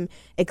while I am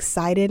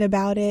excited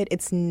about it,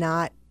 it's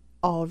not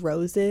all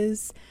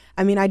roses.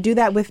 I mean, I do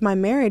that with my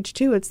marriage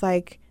too. It's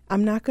like,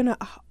 I'm not going to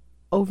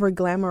over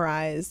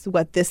glamorize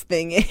what this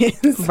thing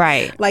is.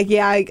 Right. Like,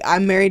 yeah,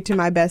 I'm married to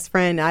my best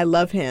friend. I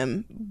love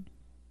him.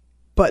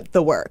 But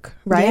the work,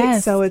 right?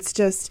 Yes. So it's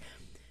just,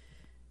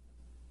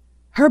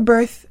 her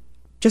birth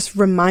just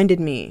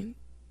reminded me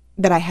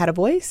that I had a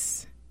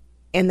voice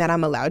and that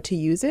I'm allowed to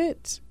use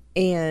it.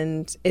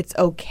 And it's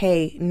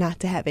okay not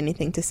to have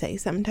anything to say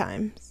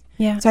sometimes.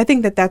 Yeah. So I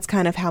think that that's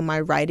kind of how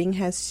my writing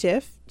has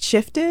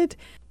shifted.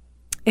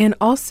 And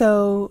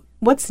also,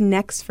 what's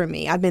next for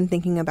me? I've been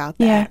thinking about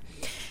that.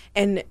 Yeah.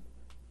 And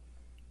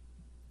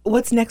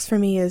what's next for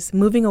me is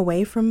moving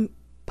away from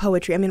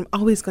poetry. I mean, I'm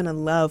always going to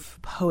love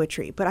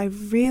poetry, but I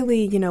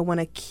really, want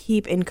to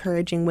keep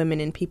encouraging women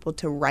and people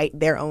to write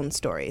their own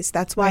stories.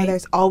 That's why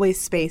there's always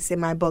space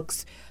in my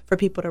books for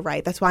people to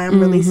write. That's why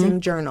I'm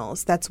releasing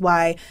journals. That's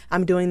why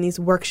I'm doing these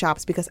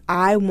workshops, because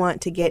I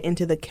want to get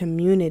into the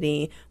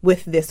community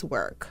with this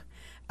work.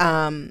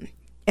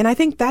 And I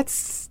think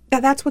that's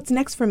what's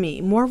next for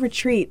me. More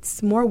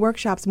retreats, more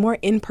workshops, more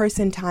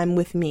in-person time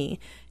with me.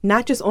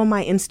 Not just on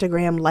my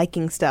Instagram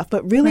liking stuff,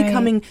 but really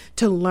coming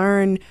to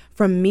learn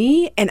from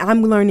me, and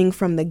I'm learning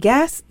from the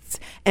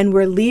guests, and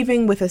we're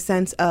leaving with a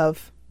sense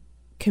of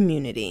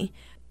community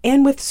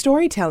and with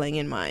storytelling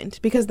in mind,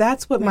 because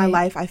that's what my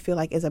life, I feel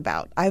like, is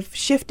about. I've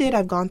shifted.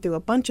 I've gone through a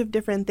bunch of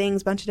different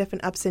things, bunch of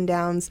different ups and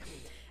downs.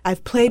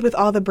 I've played with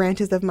all the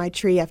branches of my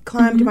tree. I've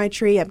climbed my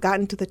tree. I've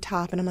gotten to the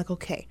top, and I'm like,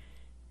 okay,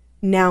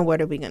 now what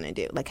are we going to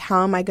do? Like,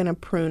 how am I going to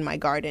prune my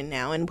garden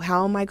now? And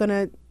how am I going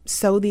to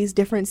sow these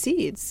different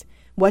seeds?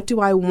 What do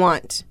I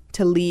want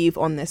to leave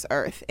on this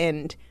earth?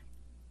 And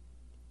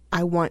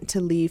I want to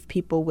leave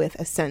people with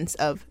a sense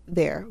of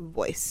their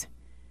voice.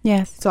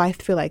 Yes. So I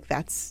feel like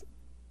that's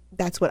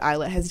what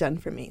Isla has done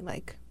for me.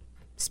 Like,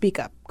 speak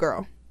up,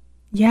 girl.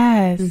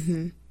 Yes.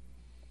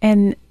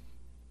 And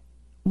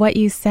what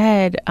you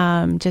said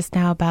just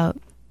now about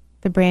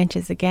the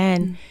branches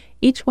again,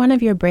 each one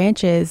of your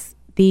branches,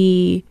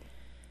 the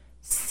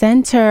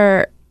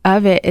center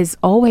of it is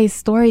always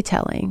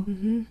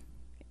storytelling.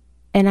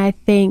 And I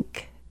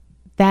think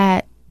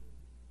that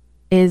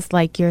is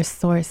like your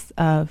source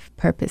of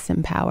purpose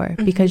and power,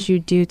 because you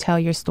do tell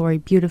your story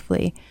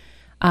beautifully,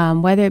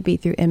 whether it be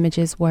through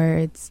images,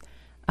 words,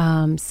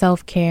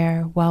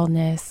 self-care,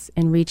 wellness,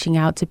 and reaching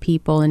out to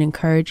people and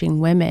encouraging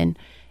women.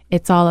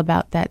 It's all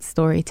about that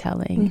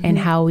storytelling and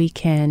how we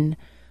can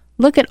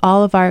look at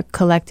all of our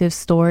collective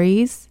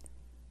stories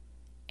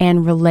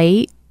and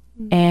relate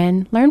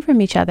and learn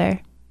from each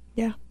other.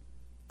 Yeah.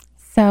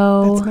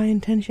 So that's my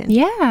intention.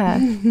 Yeah,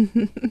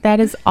 that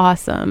is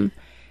awesome.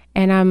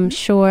 And I'm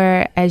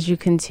sure as you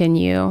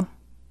continue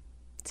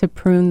to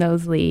prune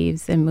those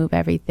leaves and move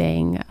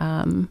everything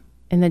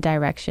in the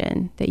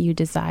direction that you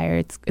desire,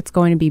 it's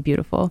going to be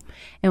beautiful.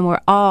 And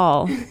we're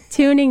all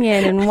tuning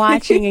in and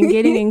watching and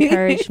getting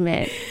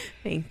encouragement.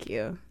 Thank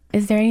you.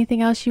 Is there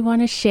anything else you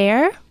want to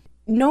share?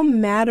 No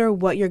matter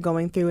what you're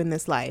going through in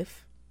this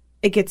life,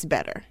 it gets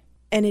better.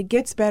 And it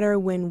gets better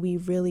when we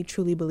really,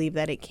 truly believe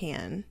that it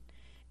can.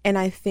 And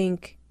I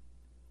think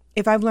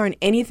if I've learned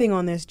anything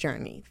on this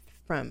journey,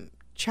 from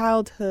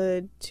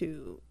childhood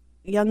to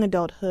young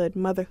adulthood,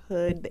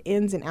 motherhood, the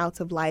ins and outs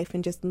of life,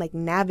 and just like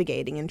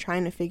navigating and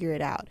trying to figure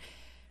it out,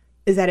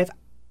 is that if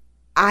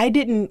I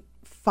didn't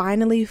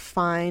finally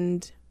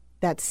find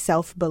that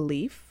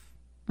self-belief,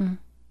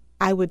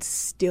 I would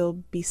still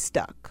be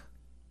stuck.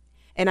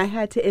 And I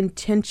had to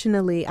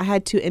intentionally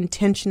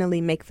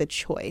make the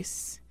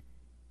choice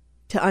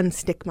to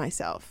unstick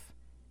myself.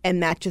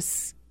 And that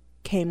just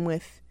came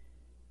with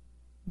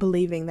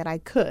believing that I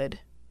could.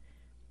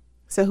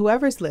 So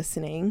whoever's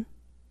listening,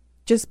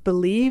 just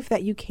believe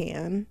that you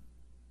can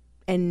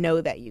and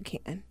know that you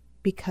can,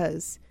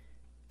 because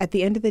at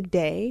the end of the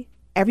day,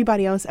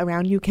 everybody else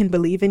around you can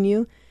believe in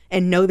you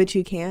and know that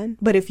you can.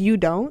 But if you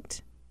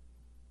don't,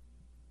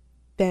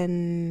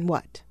 then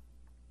what?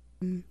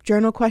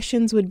 Journal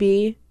questions would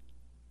be,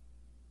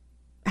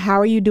 how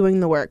are you doing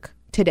the work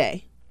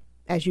today?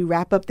 As you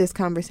wrap up this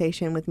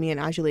conversation with me and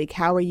Angelique,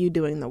 how are you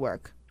doing the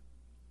work?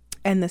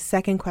 And the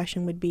second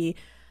question would be,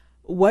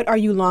 what are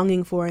you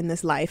longing for in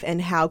this life,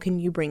 and how can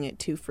you bring it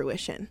to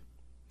fruition?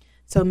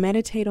 So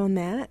meditate on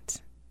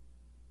that.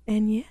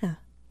 And yeah,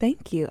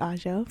 Thank you,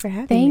 Ajo, for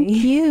having me.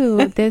 Thank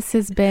you. This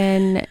has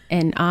been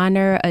an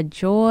honor, a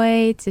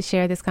joy to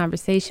share this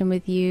conversation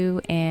with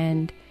you.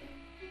 And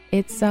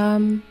it's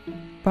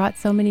brought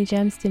so many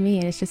gems to me,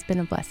 and it's just been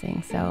a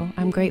blessing. So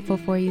I'm grateful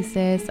for you,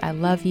 sis. I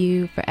love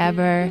you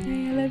forever.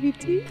 Hey, I love you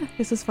too.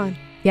 This was fun.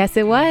 Yes,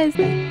 it was.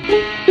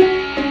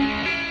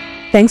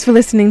 Thanks for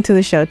listening to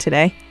the show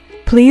today.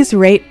 Please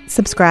rate,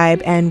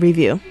 subscribe, and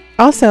review.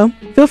 Also,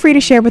 feel free to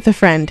share with a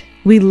friend.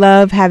 We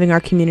love having our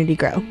community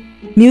grow.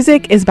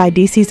 Music is by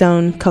DC's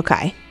own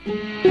Kokai.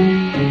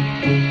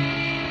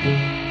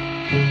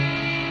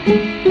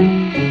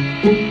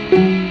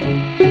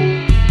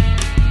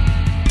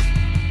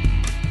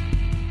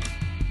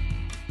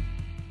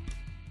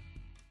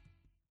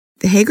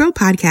 The Hey Girl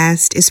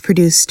podcast is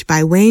produced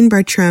by Wayne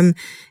Bertram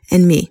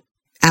and me,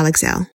 Alex L.